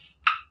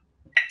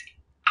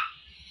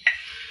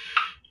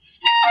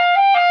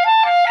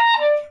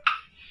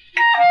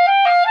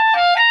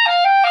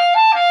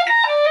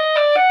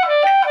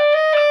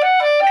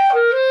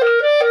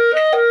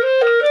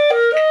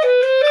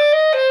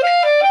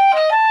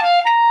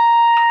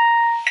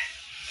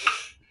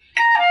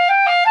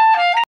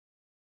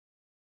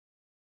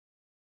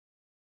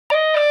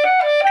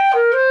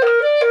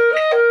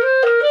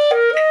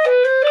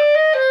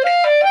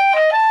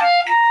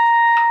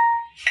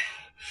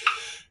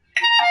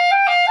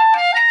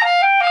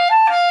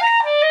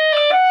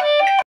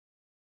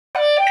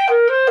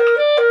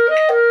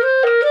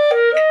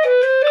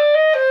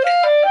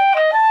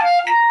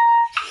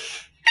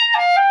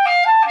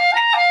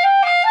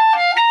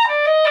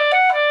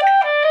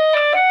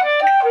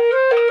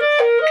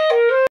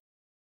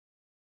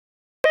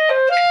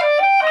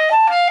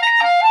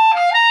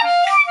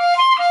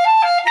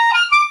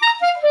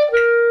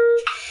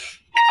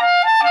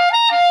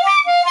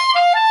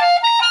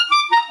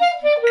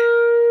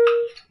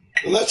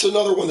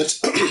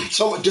 that's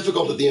somewhat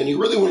difficult at the end. You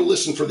really want to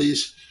listen for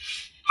these.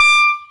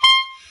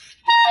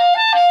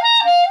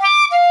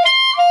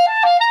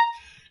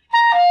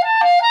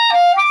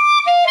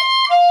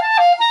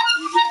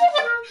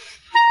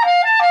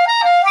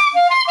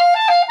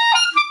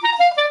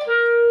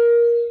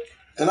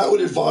 And I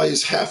would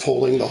advise half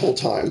holding the whole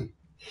time.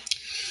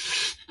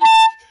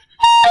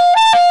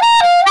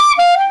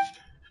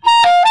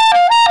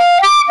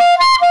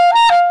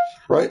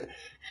 Right?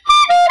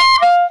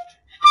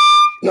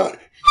 Not.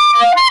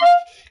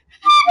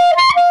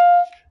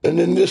 And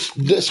then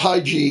this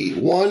high G,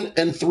 1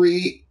 and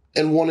 3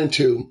 and 1 and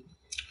 2.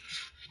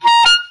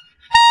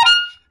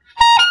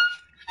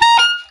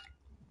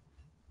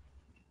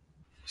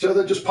 So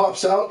that just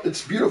pops out.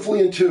 It's beautifully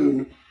in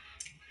tune.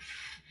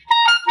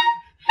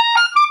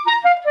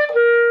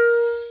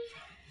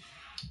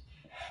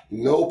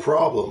 No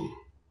problem.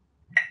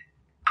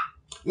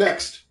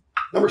 Next,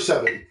 number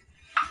 7.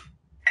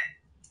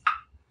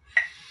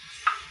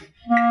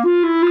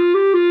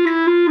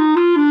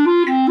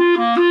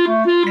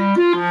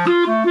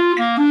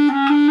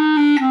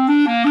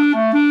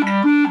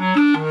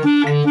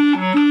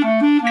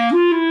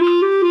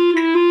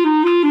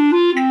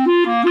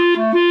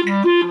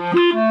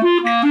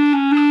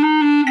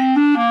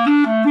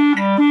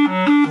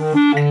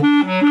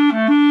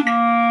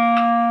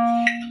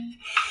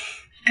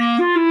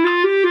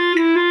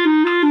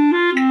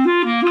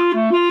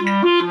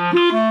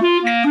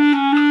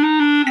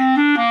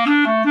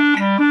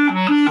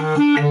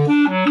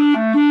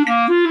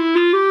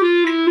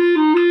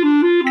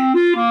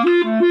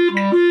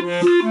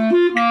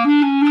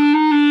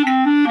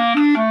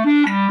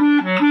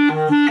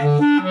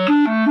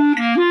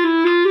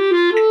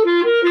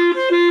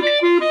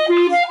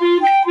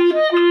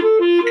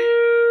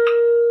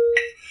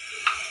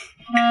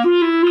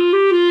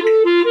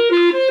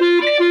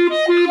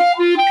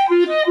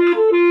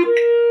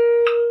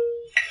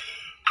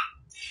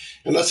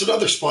 And that's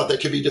another spot that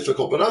can be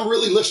difficult, but I'm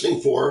really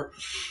listening for.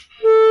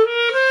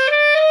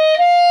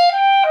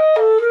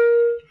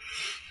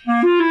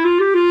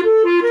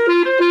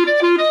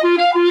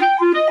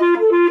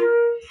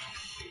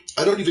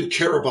 I don't even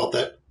care about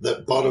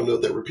that bottom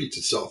note that repeats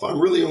itself. I'm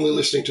really only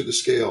listening to the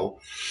scale.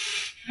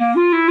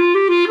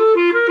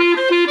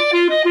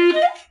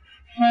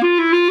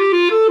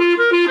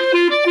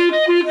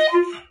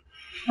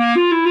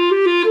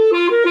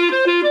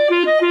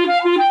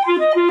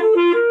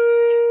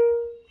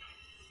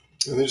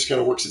 And then it just kind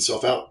of works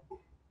itself out.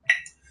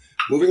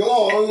 Moving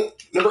along,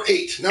 number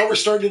 8. Now we're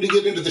starting to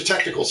get into the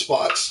technical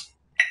spots.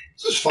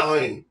 This is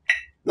fine.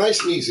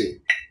 Nice and easy.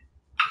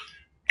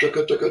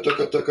 Tucka, tucka,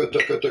 tucka, tucka,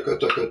 tucka, tucka,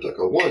 tucka,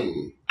 tucka.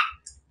 1.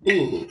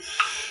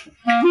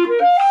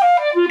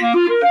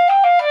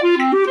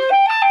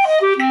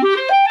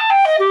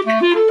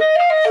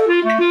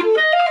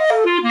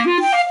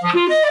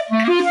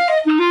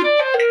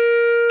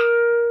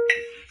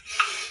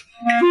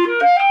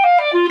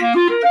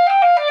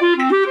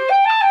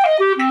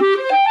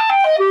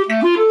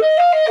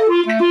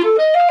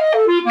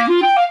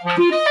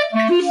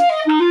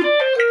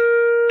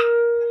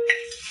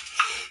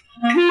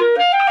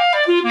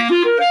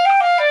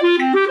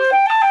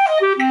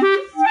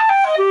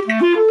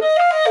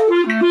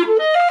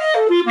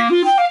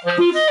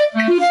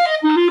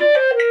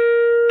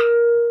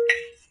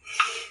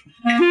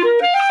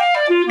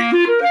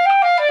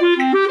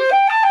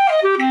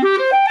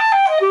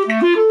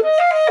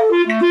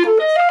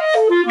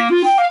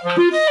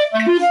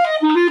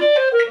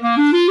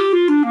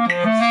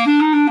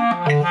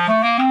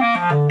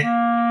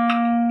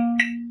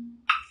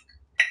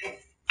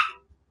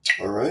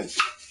 All right.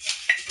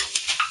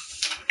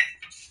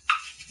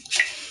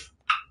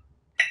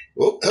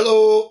 Oh,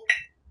 hello.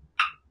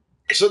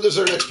 So this is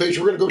our next page.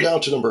 We're going to go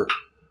down to number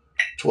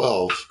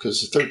 12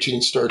 because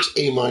 13 starts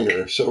A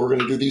minor. So we're going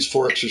to do these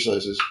 4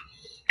 exercises.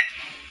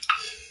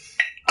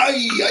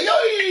 Ay, ay,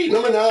 ay,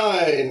 number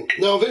 9.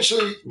 Now,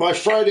 eventually, by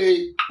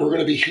Friday, we're going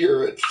to be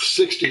here at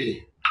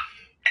 60.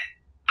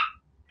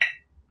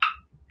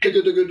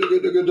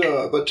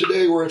 But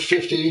today we're at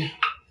 50.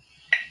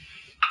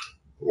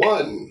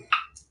 1.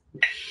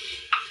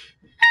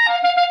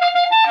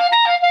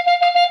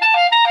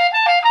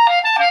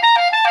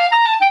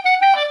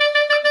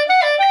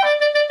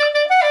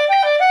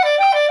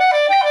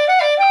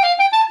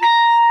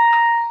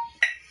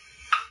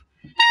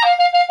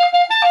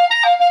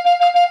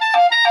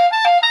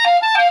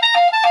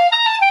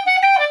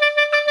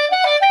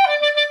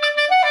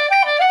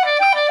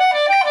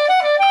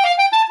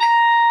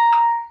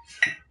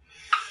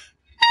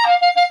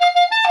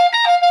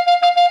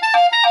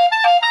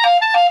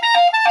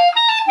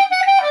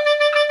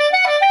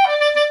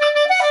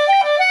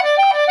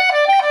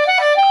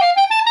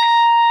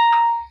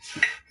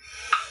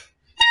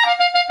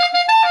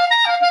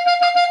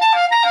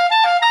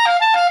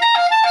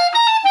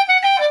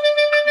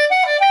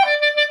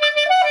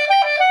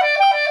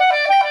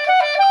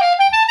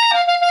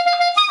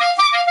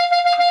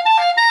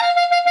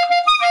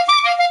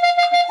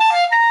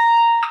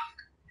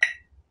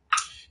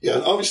 Yeah,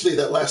 and obviously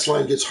that last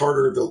line gets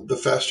harder the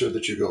faster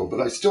that you go,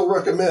 but I still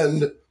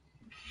recommend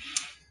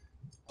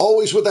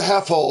always with a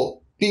half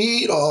hole.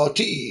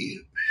 B-da-T.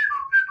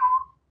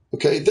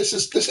 Okay,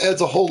 this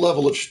adds a whole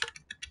level of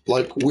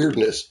like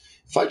weirdness.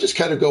 If I just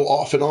kind of go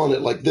off and on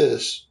it like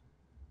this,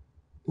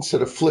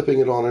 instead of flipping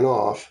it on and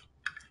off,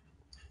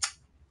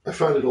 I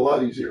find it a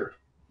lot easier.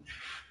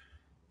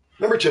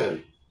 Number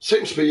 10,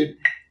 same speed,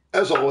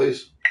 as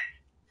always.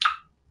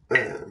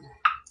 And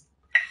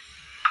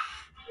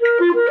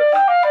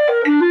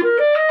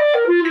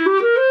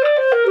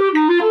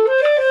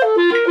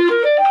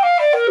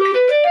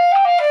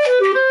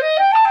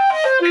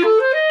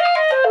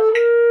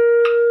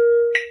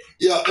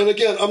yeah, and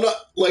again,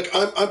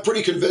 I'm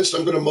pretty convinced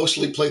I'm going to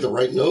mostly play the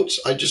right notes.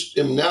 I just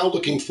am now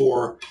looking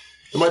for,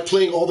 am I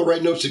playing all the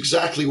right notes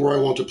exactly where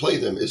I want to play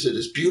them? Is it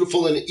as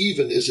beautiful and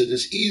even? Is it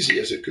as easy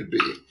as it could be?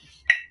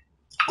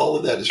 All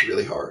of that is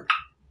really hard.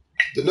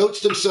 The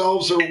notes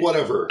themselves are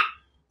whatever.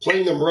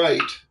 Playing them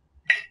right.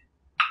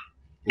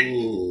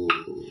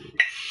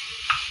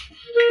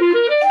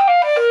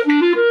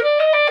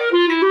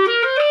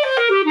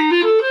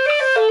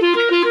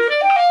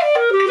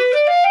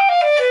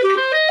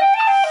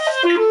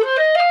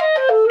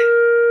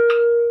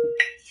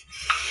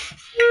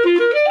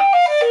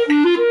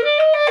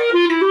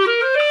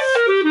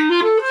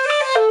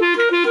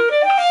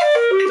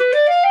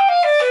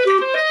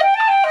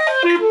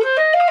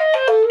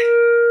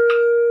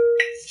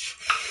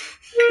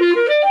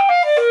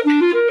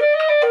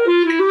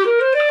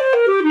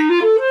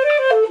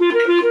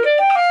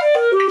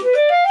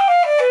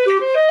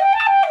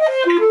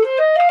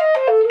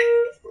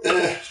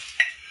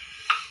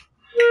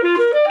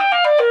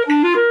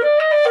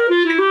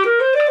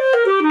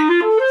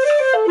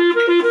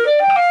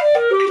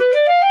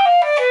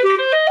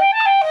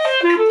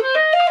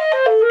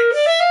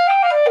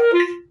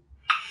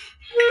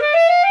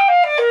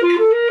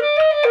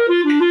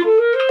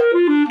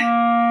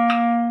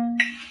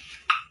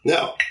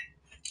 Now,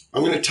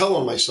 I'm going to tell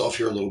on myself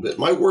here a little bit.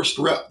 My worst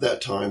rep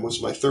that time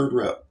was my third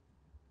rep.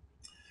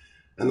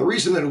 And the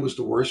reason that it was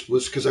the worst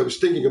was because I was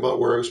thinking about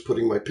where I was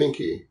putting my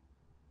pinky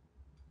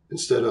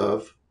instead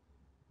of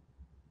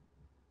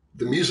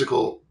the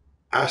musical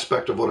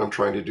aspect of what I'm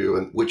trying to do,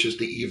 and which is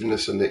the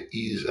evenness and the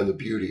ease and the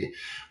beauty.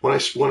 When I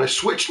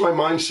switched my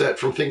mindset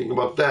from thinking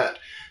about that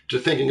to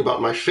thinking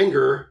about my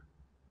finger,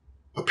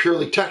 a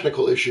purely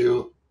technical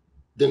issue,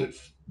 then it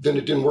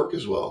didn't work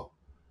as well.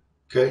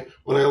 Okay,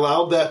 when I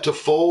allowed that to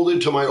fold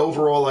into my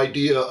overall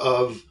idea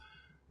of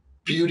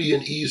beauty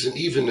and ease and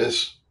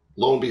evenness,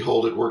 lo and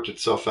behold, it worked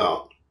itself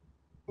out.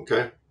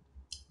 Okay,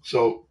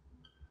 so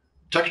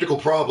technical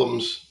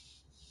problems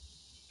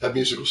have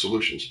musical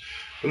solutions.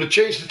 I'm going to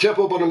change the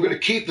tempo, but I'm going to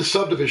keep the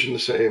subdivision the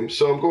same.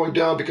 So I'm going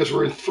down because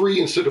we're in 3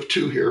 instead of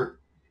 2 here.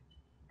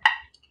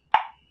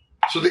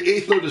 So the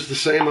 8th note is the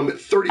same. I'm at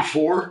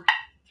 34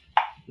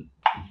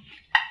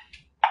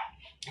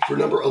 for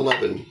number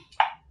 11.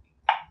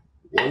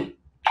 1,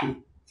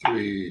 2,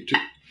 3, 2.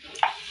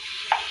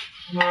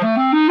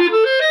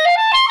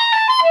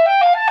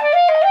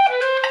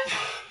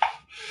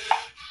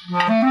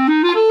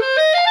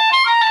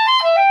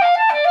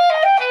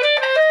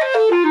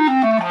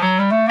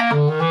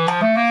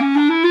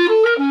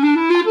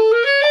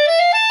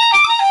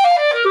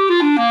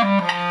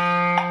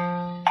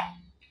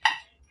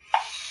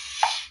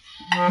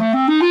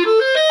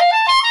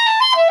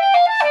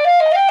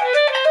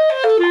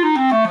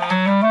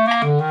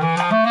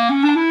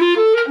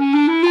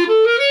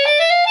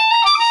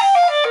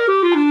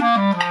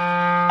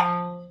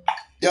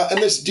 Yeah, and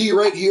this D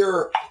right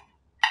here.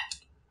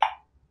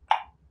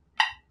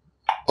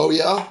 Oh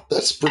yeah,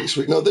 that's pretty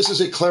sweet. No, this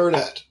is a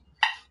clarinet,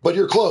 but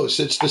you're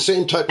close. It's the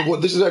same type of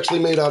wood. This is actually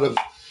made out of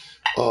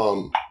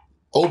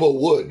oboe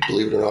wood,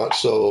 believe it or not.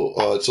 So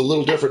it's a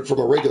little different from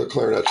a regular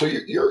clarinet. So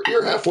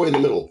you're halfway in the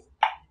middle.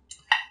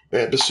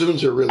 Man,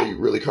 bassoons are really,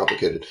 really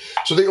complicated.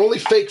 So the only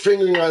fake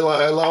fingering I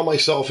allow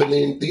myself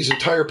in these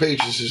entire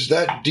pages is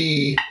that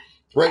D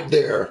right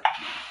there.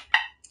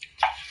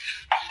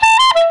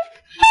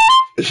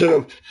 Instead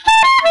of,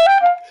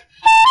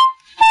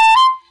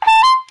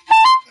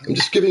 I'm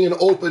just giving an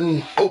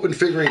open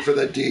fingering for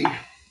that D.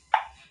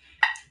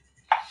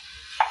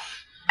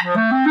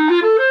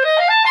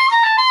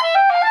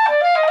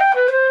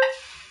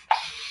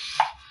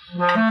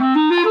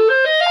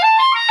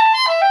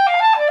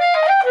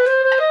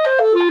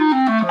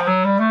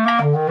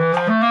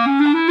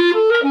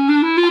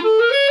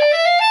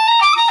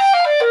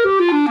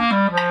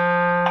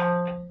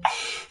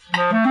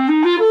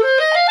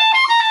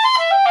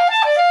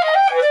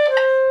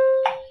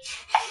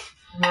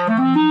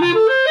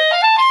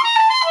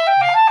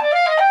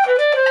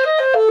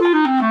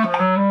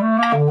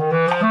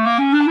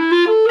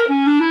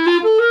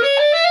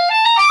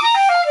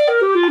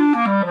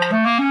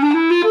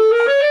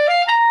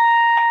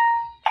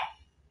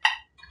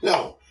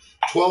 Now,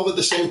 12 at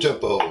the same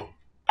tempo.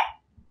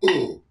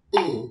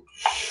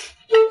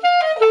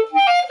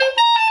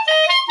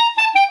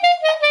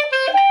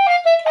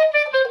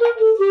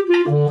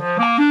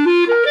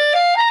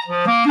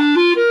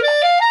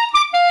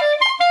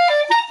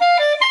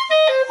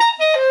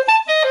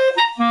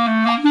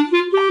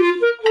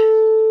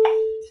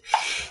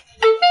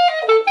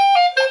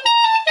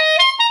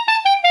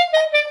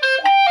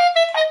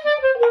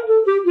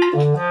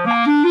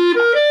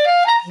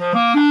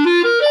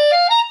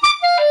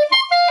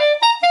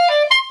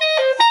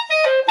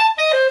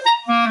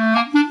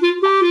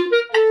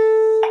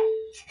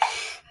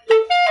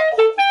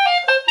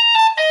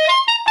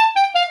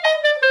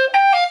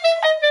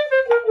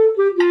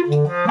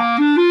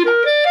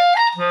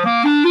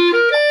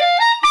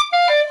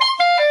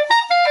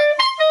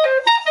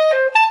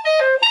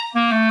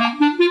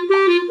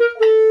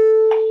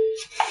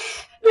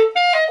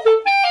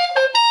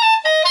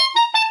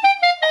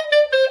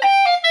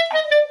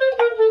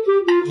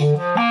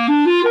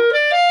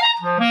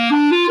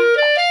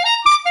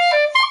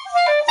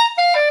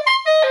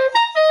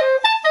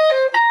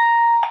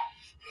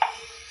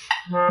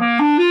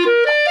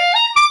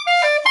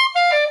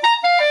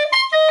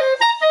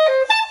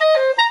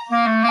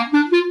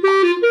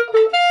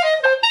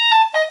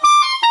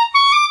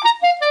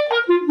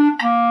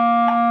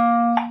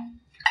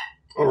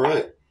 All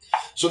right.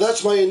 So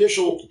that's my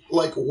initial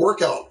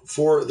workout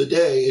for the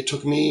day. It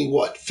took me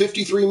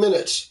 53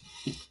 minutes.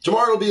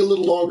 Tomorrow will be a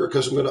little longer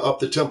because I'm going to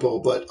up the tempo,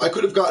 but I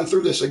could have gotten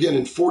through this again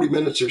in 40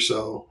 minutes or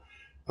so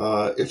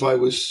if I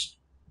was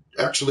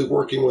actually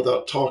working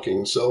without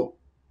talking. So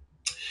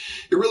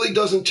it really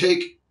doesn't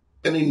take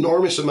an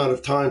enormous amount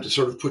of time to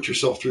sort of put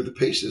yourself through the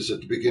paces at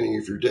the beginning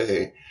of your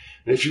day.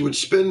 And if you would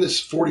spend this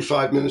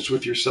 45 minutes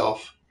with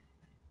yourself,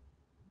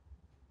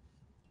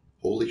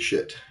 holy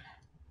shit,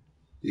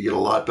 you get a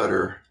lot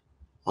better,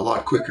 a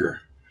lot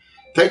quicker.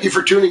 Thank you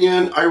for tuning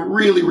in. I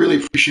really,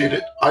 really appreciate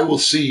it. I will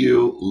see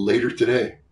you later today.